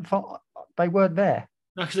 I couldn't find, they weren't there.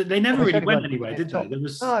 No, because they never really went anywhere, did they?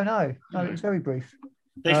 No, it was very brief.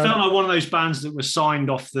 They felt like one of those bands that was signed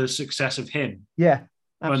off the success of him. Yeah,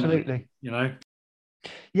 absolutely. Yeah,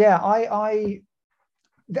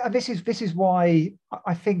 this is why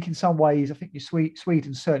I think in some ways I think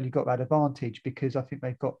Sweden certainly got that advantage, because I think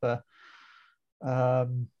they've got the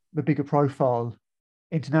bigger profile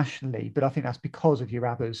internationally, but I think that's because of your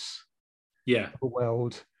ABBAs, of the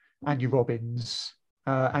world, and your Robins,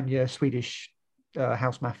 and your Swedish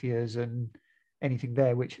house mafias and anything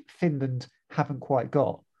there, which Finland haven't quite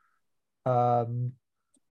got. But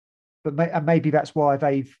maybe that's why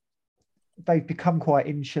they've become quite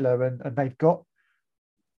insular, and they've got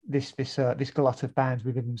this glut of bands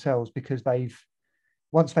within themselves, because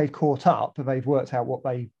once they've caught up and they've worked out what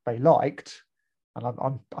they liked,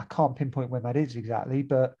 and I can't pinpoint when that is exactly,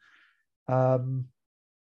 but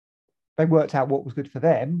they worked out what was good for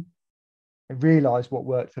them and realised what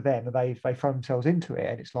worked for them, and they throw themselves into it.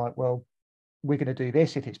 And it's like, well, we're going to do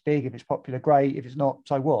this. If it's big, if it's popular, great. If it's not,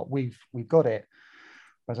 so what? We've got it.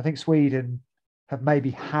 Whereas I think Sweden have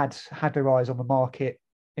maybe had their eyes on the market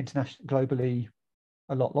internationally, globally,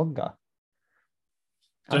 a lot longer.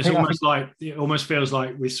 So it almost feels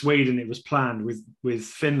like with Sweden it was planned. With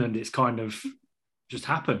Finland, it's kind of just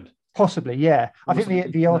happened. Possibly, yeah. I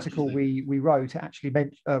think the article we wrote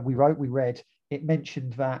actually we read it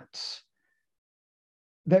mentioned that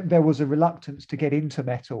there was a reluctance to get into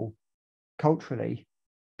metal culturally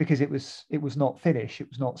because it was not Finnish, it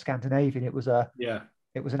was not Scandinavian, it was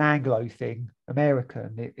an Anglo thing,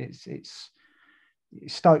 American. It's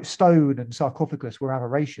Stone and Sarcophagus were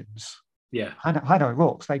aberrations. Yeah, Hanoi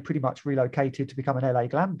Rocks, they pretty much relocated to become an LA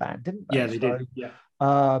glam band, didn't they? Yeah, they did. Yeah,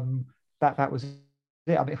 that was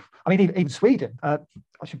it. I mean, even Sweden. I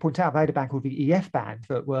should point out they had a band called the EF Band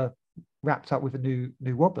that were wrapped up with a new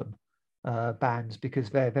Wobben bands, because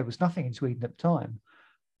there was nothing in Sweden at the time.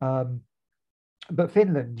 But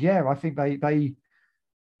Finland, yeah, I think they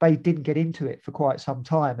didn't get into it for quite some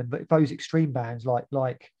time, and those extreme bands like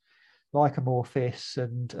Amorphis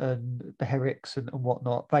and the Herricks and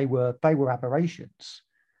whatnot, they were aberrations,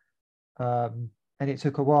 and it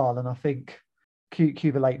took a while. And I think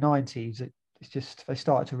Cuba late 90s, it's just they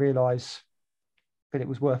started to realise that it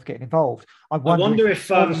was worth getting involved. I wonder if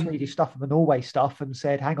the Swedish stuff and the Norway stuff and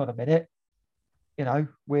said, hang on a minute,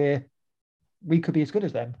 we could be as good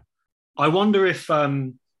as them. I wonder if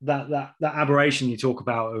that aberration you talk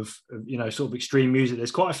about of sort of extreme music,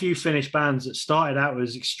 there's quite a few Finnish bands that started out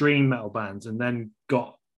as extreme metal bands and then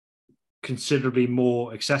got considerably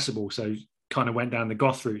more accessible, so kind of went down the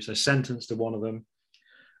goth route. So Sentence to one of them,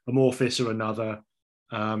 Amorphis or another,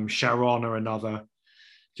 Sharon or another,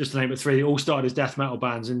 just to name it three. They all started as death metal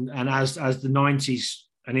bands, and as the 90s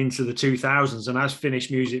and into the 2000s, and as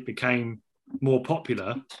Finnish music became more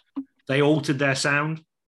popular, they altered their sound.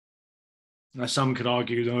 Now, some could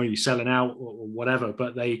argue, oh, you're selling out or whatever,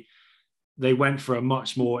 but they went for a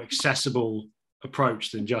much more accessible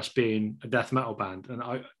approach than just being a death metal band. And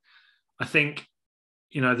I think,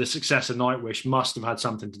 the success of Nightwish must have had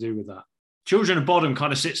something to do with that. Children of Bodom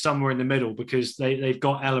kind of sit somewhere in the middle, because they've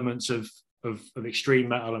got elements of extreme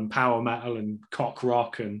metal and power metal and cock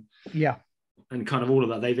rock and kind of all of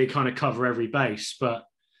that. They kind of cover every base, but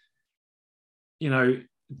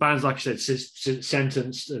bands like I said,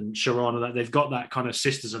 Sentenced and Sharon, and that they've got that kind of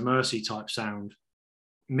Sisters of Mercy type sound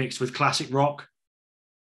mixed with classic rock.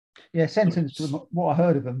 Yeah, Sentenced, what I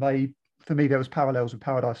heard of them, they for me, there was parallels with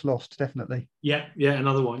Paradise Lost, definitely. Yeah,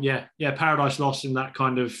 another one. Yeah, Paradise Lost in that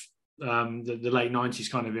kind of the late 90s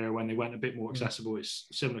kind of era when they went a bit more accessible. It's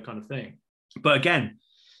a similar kind of thing. But again,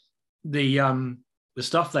 the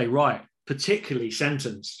stuff they write, particularly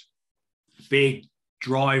Sentence, big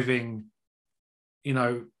driving,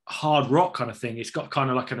 hard rock kind of thing. It's got kind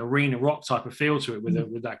of like an arena rock type of feel to it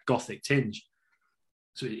with that gothic tinge.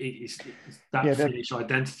 So it's that Finnish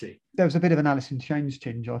identity. There was a bit of an Alice in Chains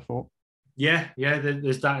tinge, I thought. Yeah,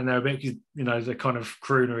 there's that in there a bit because the kind of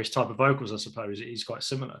croonerish type of vocals, I suppose, it is quite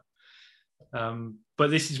similar. But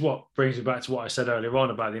this is what brings me back to what I said earlier on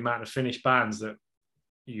about the amount of Finnish bands that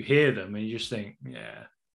you hear them and you just think, yeah,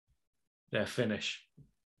 they're Finnish.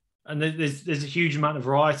 And there's a huge amount of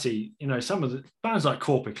variety. Some of the bands like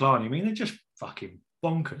Corpus Klein, I mean, they're just fucking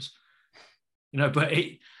bonkers. But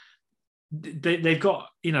they've got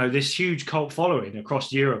this huge cult following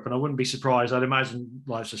across Europe, and I wouldn't be surprised. I'd imagine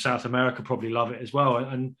like South America probably love it as well.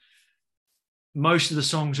 And most of the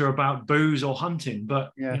songs are about booze or hunting.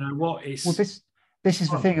 But you know what? It's this is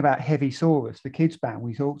the thing about Heavy Saurus, the kids band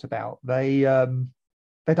we talked about. They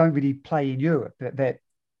don't really play in Europe. They're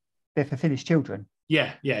for Finnish children.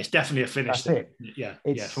 Yeah, it's definitely a Finnish thing. It.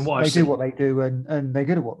 Yeah. From what I've seen, they do what they do, and they're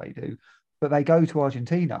good at what they do. But they go to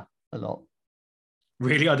Argentina a lot.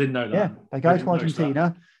 Really? I didn't know that. Yeah, they go to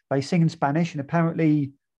Argentina, they sing in Spanish, and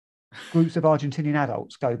apparently groups of Argentinian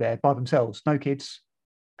adults go there by themselves, no kids,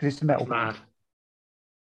 because it's a metal band.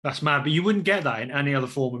 That's mad, but you wouldn't get that in any other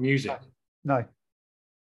form of music. No.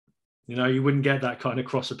 You wouldn't get that kind of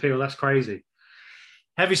cross appeal. That's crazy.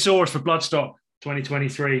 Heavy Saurus for Bloodstock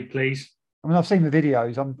 2023, please. I mean, I've seen the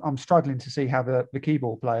videos. I'm struggling to see how the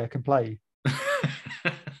keyboard player can play,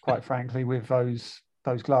 quite frankly, with those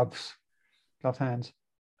gloved hands.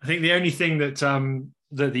 I think the only thing that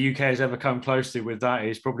the UK has ever come close to with that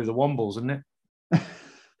is probably the Wombles, isn't it?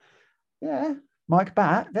 Yeah, Mike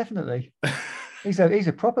Batt, definitely. He's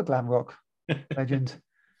a proper glam rock legend.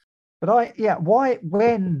 But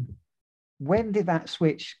when did that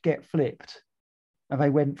switch get flipped? And they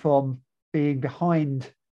went from being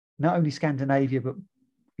behind not only Scandinavia, but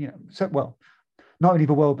not only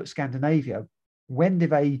the world but Scandinavia. When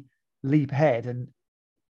did they leap ahead and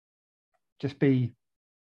just be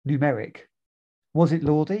numeric? Was it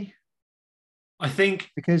Lordi? I think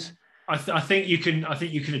because I think you can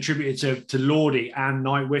attribute it to Lordi and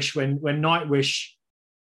Nightwish when Nightwish,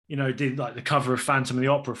 did like the cover of Phantom of the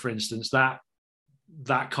Opera, for instance. That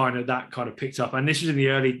kind of picked up, and this was in the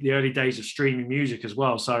early days of streaming music as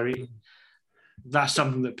well. So that's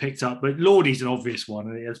something that picked up. But Lordi's an obvious one,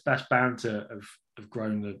 and that's bound to have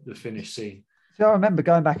grown the Finnish scene. So I remember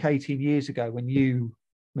going back 18 years ago when you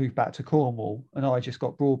moved back to Cornwall, and I just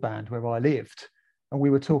got broadband where I lived, and we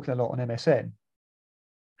were talking a lot on MSN.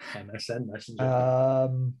 Messenger.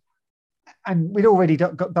 And we'd already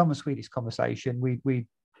done the Swedish conversation. We'd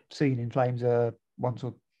seen In Flames once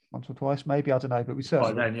or twice, maybe, I don't know, but we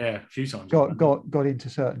certainly a few times got into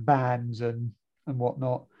certain bands and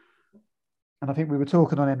whatnot. And I think we were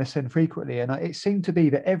talking on MSN frequently, and it seemed to be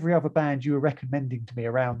that every other band you were recommending to me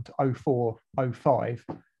around 04, 05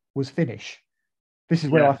 was Finnish. This is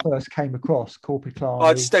where I first came across Corpus Klein.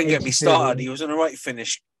 Oh, just don't get me started. He was on a right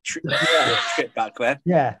Finnish trip back then.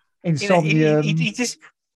 Yeah, Insomnium.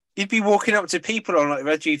 He'd be walking up to people on like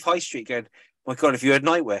Redheath High Street going, "My God, if you had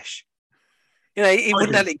Nightwish." He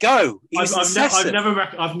wouldn't let it go.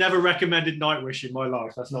 I've never recommended Nightwish in my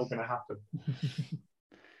life. That's not going to happen.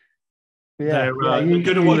 He'd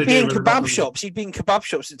be in kebab shops. He'd be in kebab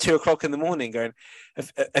shops at 2:00 in the morning going,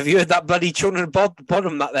 have you heard that bloody Children of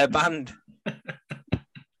Bodom, that their band?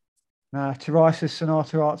 Tyrisus,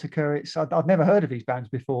 Sonata Arctica. I'd never heard of these bands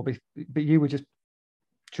before, but you were just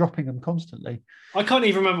dropping them constantly. I can't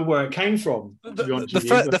even remember where it came from.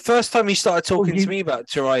 The first time he started talking to me about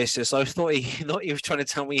psoriasis, I thought he was trying to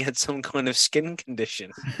tell me he had some kind of skin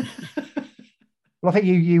condition. Well, I think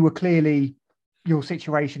you were clearly, your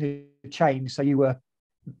situation had changed, so you were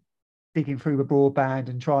digging through the broadband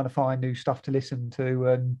and trying to find new stuff to listen to.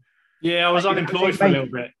 And I was unemployed for a little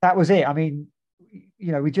bit. That was it. I mean,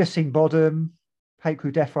 we just seen Bodom, Hate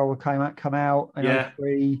Crew Death Roll come out, and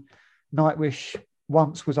 03. Nightwish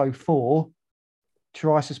once was 04.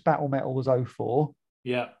 Tyrisus Battle Metal was 04.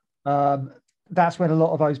 Yeah. That's when a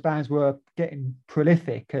lot of those bands were getting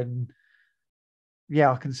prolific, and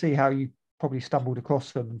I can see how you probably stumbled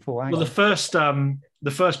across them and thought, the first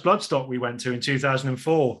Bloodstock we went to in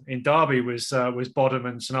 2004 in Derby was Bodom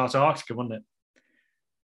and Sonata Arctica, wasn't it?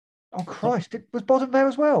 Oh Christ! Was Bodom there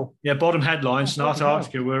as well? Yeah, Bodom headline. Sonata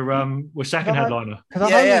Arctica were second headliner.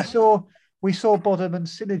 Because we saw Bodom and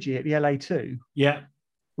Synergy at the LA2. Yeah,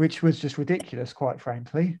 which was just ridiculous, quite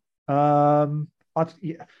frankly.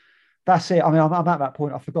 Yeah, that's it. I mean, I'm at that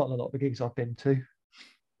point. I've forgotten a lot of the gigs I've been to.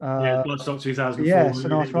 Yeah, Bloodstock 2004. Yeah,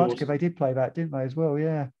 Sonata Arctica, they did play that, didn't they, as well?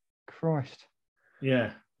 Yeah. Christ.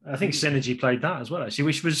 Yeah. I think Synergy played that as well, actually,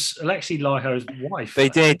 which was Alexei Lyho's wife. They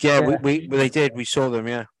did, yeah. Yeah. They did. We saw them,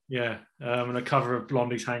 yeah. Yeah. And a cover of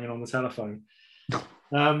Blondie's Hanging on the Telephone.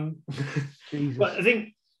 Jesus. But I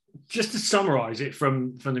think just to summarize it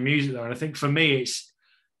from the music though, and I think for me it's,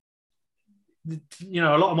 you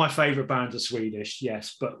know, a lot of my favorite bands are Swedish,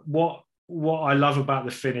 yes, but what I love about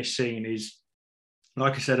the Finnish scene is,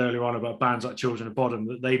 like I said earlier on about bands like Children of Bodom,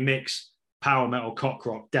 that they mix power metal, cock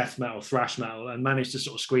rock, death metal, thrash metal, and manage to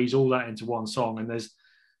sort of squeeze all that into one song. And there's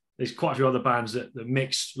quite a few other bands that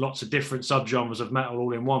mix lots of different subgenres of metal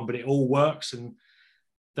all in one, but it all works, and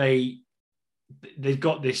they've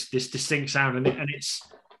got this distinct sound, and it's,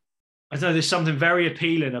 I don't know, there's something very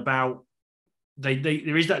appealing about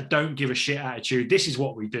there is that don't give a shit attitude. This is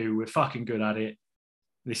what we do. We're fucking good at it.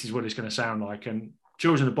 This is what it's going to sound like. And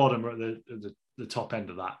Children of Bodom are at the top end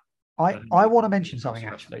of that. I want to mention something,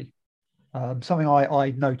 actually. Something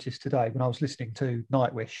I noticed today when I was listening to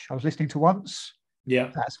Nightwish. I was listening to Once. Yeah.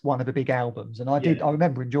 That's one of the big albums. And I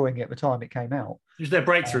remember enjoying it at the time it came out. It was their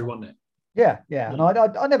breakthrough, wasn't it? Yeah. And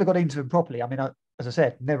I never got into them properly. I mean, as I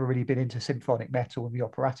said, never really been into symphonic metal and the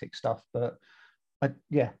operatic stuff, but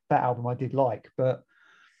that album I did like. But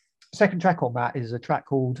second track on that is a track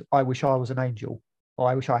called I Wish I Was an Angel, or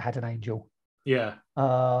I Wish I Had an Angel. Yeah.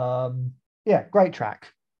 Great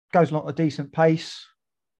track. Goes along at a decent pace,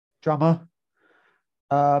 drummer.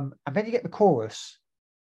 And then you get the chorus,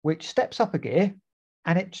 which steps up a gear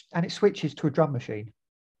and it switches to a drum machine.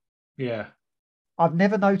 Yeah. I've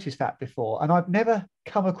never noticed that before. And I've never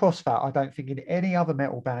come across that, I don't think, in any other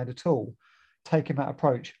metal band at all, taking that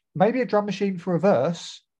approach. Maybe a drum machine for a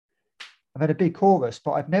verse and then a big chorus,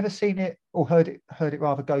 but I've never seen it or heard it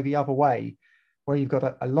rather go the other way, where you've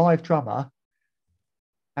got a live drummer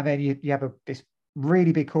and then you have this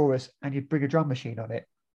really big chorus and you bring a drum machine on it.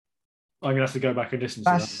 I'm gonna have to go back and listen to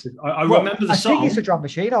that. I remember the song. I think it's a drum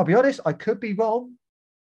machine. I'll be honest. I could be wrong,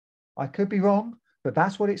 but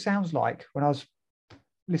that's what it sounds like when I was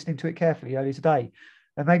listening to it carefully earlier today.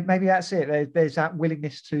 And maybe that's it. There's that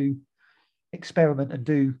willingness to experiment and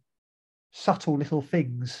do subtle little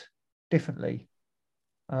things differently.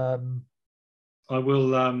 I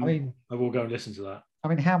will. I will go and listen to that. I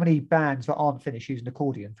mean, how many bands that aren't Finnish use an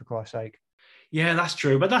accordion, for Christ's sake? Yeah, that's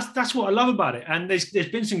true. But that's what I love about it. And there's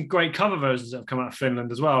been some great cover versions that have come out of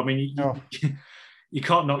Finland as well. I mean, you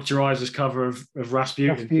can't knock Jiraiya's cover of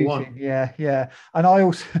Rasputin. Yeah. And I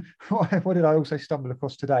also, what did I also stumble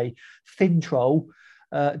across today? Thin Troll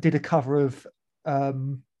did a cover of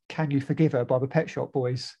Can You Forgive Her by the Pet Shop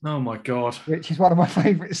Boys. Oh my God. Which is one of my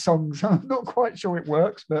favourite songs. I'm not quite sure it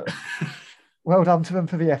works, but well done to them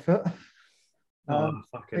for the effort.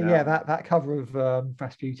 That cover of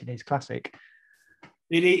Rasputin is classic.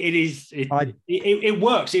 It is. It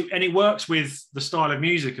works, and it works with the style of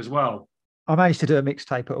music as well. I managed to do a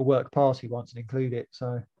mixtape at a work party once and include it,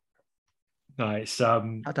 so nice. I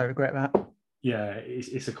don't regret that. Yeah,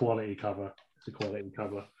 it's a quality cover.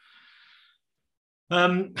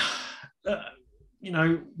 You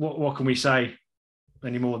know, what can we say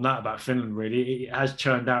any more than that about Finland? Really, it has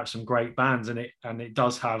churned out some great bands, and it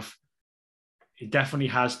definitely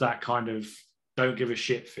has that kind of don't give a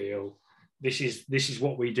shit feel. This is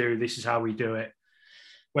what we do. This is how we do it.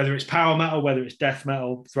 Whether it's power metal, whether it's death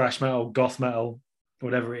metal, thrash metal, goth metal,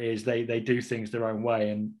 whatever it is, they do things their own way.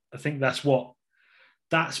 And I think that's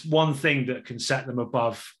one thing that can set them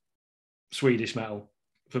above Swedish metal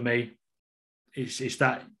for me. It's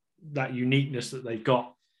that uniqueness that they've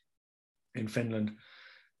got in Finland.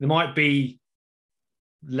 There might be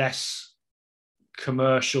less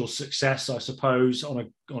commercial success, I suppose,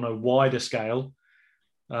 on a wider scale.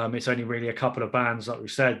 It's only really a couple of bands, like we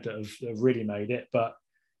said, that have really made it, but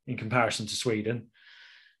in comparison to Sweden.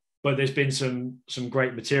 But there's been some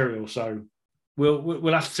great material. So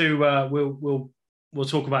we'll have to we'll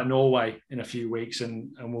talk about Norway in a few weeks,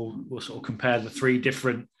 and we'll sort of compare the three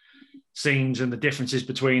different scenes and the differences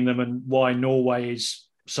between them, and why Norway is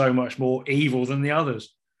so much more evil than the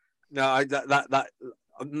others. No, that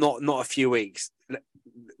not a few weeks.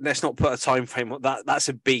 Let's not put a time frame on that. That's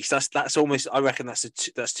a beast. That's almost. I reckon that's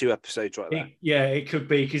 2 episodes right there. It could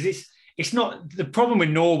be, because it's not. The problem with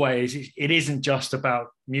Norway is it isn't just about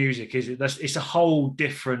music, is it? It's a whole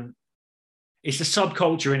different. It's a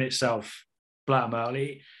subculture in itself. Black metal.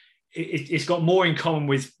 It's got more in common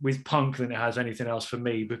with punk than it has anything else for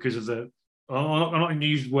me, because of the. I'm not going to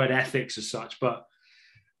use the word ethics as such, but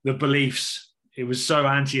the beliefs. It was so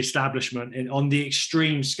anti-establishment on the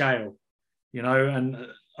extreme scale. You know, and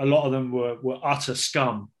a lot of them were utter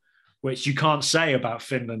scum, which you can't say about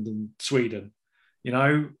Finland and Sweden. You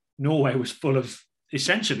know, Norway was full of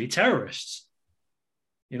essentially terrorists.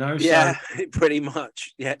 You know, yeah, so, pretty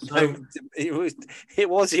much. Yeah, so, no, it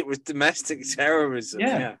was domestic terrorism.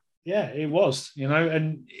 Yeah, it was. You know,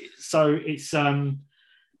 and so it's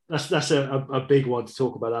that's a big one to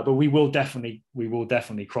talk about that. But we will definitely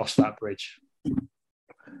cross that bridge,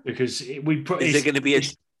 because is there going to be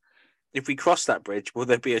if we cross that bridge, will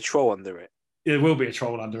there be a troll under it? There will be a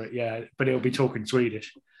troll under it, yeah, but it'll be talking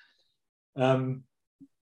Swedish.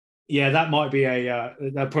 Yeah, that might be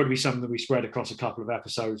that'll probably be something that we spread across a couple of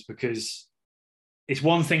episodes, because it's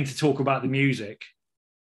one thing to talk about the music.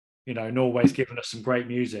 You know, Norway's given us some great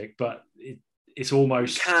music, but it's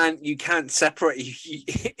almost you can't separate.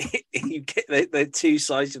 You get they're two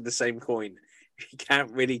sides of the same coin. You can't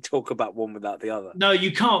really talk about one without the other. No,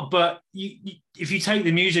 you can't. But if you take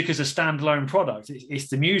the music as a standalone product, it's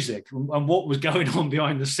the music, and what was going on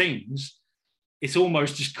behind the scenes. It's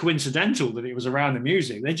almost just coincidental that it was around the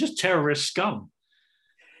music. They're just terrorist scum.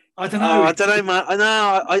 I don't know. I don't know, man. I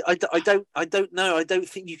know. I don't know. I don't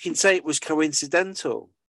think you can say it was coincidental.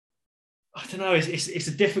 I don't know. It's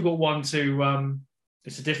a difficult one to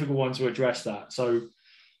address that. So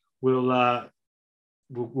we'll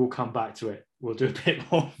come back to it. We'll do a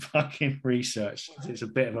bit more fucking research. It's a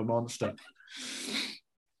bit of a monster.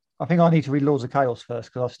 I think I need to read Lords of Chaos first,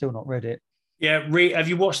 because I've still not read it. Yeah, have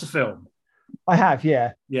you watched the film? I have,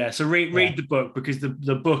 yeah. Yeah, so read the book, because the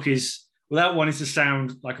book is, without wanting to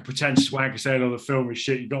sound like a pretentious wanker saying, oh, the film is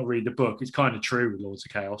shit, you've got to read the book. It's kind of true with Lords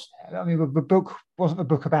of Chaos. I mean, the book wasn't a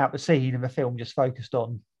book about the scene, and the film just focused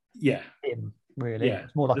on him, really. Yeah.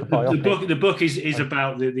 It's more like a biopic. The book is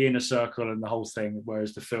about the inner circle and the whole thing,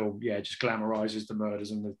 whereas the film, just glamorizes the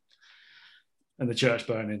murders and the church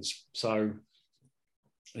burnings. So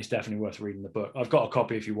it's definitely worth reading the book. I've got a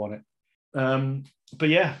copy if you want it. But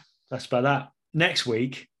yeah, that's about that. Next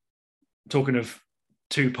week, talking of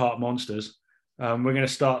two-part monsters, we're going to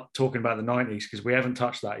start talking about the 90s, because we haven't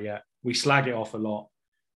touched that yet. We slag it off a lot,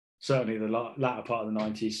 certainly the latter part of the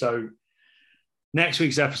 90s. So next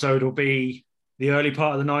week's episode will be the early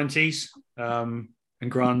part of the 90s, and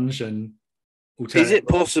grunge and alternative.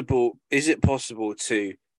 Is it possible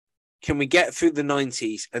to, can we get through the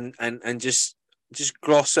 90s and just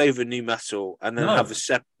gloss over new metal, and then have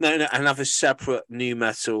a separate new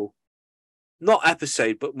metal, not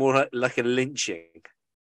episode, but more like a lynching?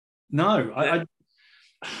 No,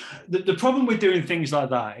 the problem with doing things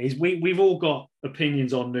like that is we've all got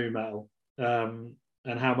opinions on new metal, and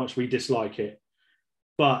how much we dislike it,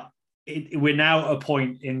 but we're now at a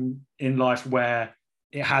point in life where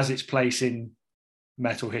it has its place in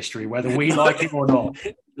metal history, whether we like it or not.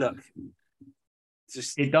 Look,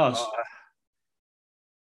 it does.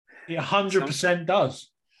 It 100% does.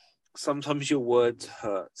 Sometimes your words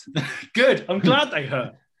hurt. Good. I'm glad they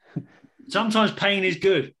hurt. Sometimes pain is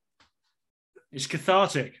good. It's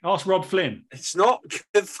cathartic. Ask Rob Flynn. It's not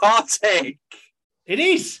cathartic. It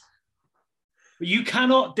is. But you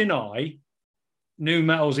cannot deny new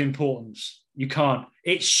metal's importance. You can't.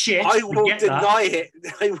 It's shit. I will deny it.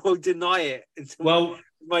 I will deny it until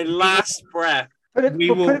my last breath. Put it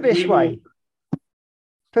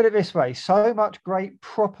this way. So much great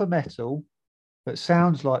proper metal that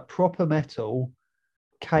sounds like proper metal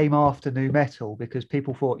came after new metal, because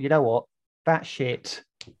people thought, you know what, that shit.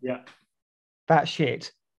 Yeah. That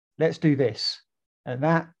shit. Let's do this. And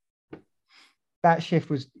that shift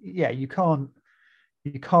was, you can't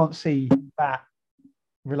see that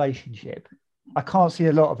relationship. I can't see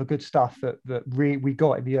a lot of the good stuff that we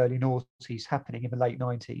got in the early noughties happening in the late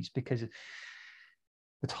 90s, because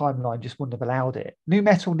the timeline just wouldn't have allowed it. New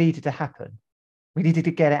metal needed to happen. We needed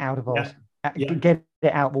to get it out of get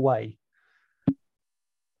it out of the way.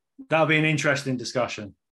 That'll be an interesting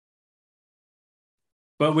discussion.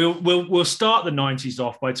 But we'll start the 90s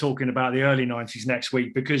off by talking about the early 90s next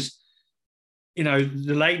week, because the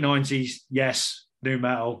late 90s, yes, new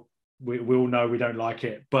metal, we all know we don't like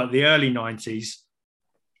it, but the early 90s,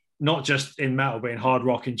 not just in metal but in hard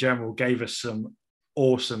rock in general, gave us some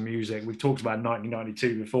awesome music. We've talked about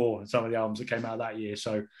 1992 before and some of the albums that came out that year,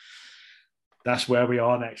 so that's where we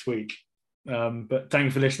are next week. But thank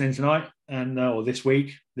you for listening tonight, and or this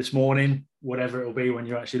week, this morning, whatever it will be when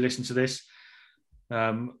you actually listen to this.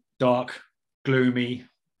 Dark, gloomy,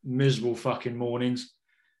 miserable fucking mornings.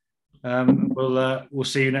 We'll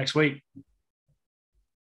see you next week.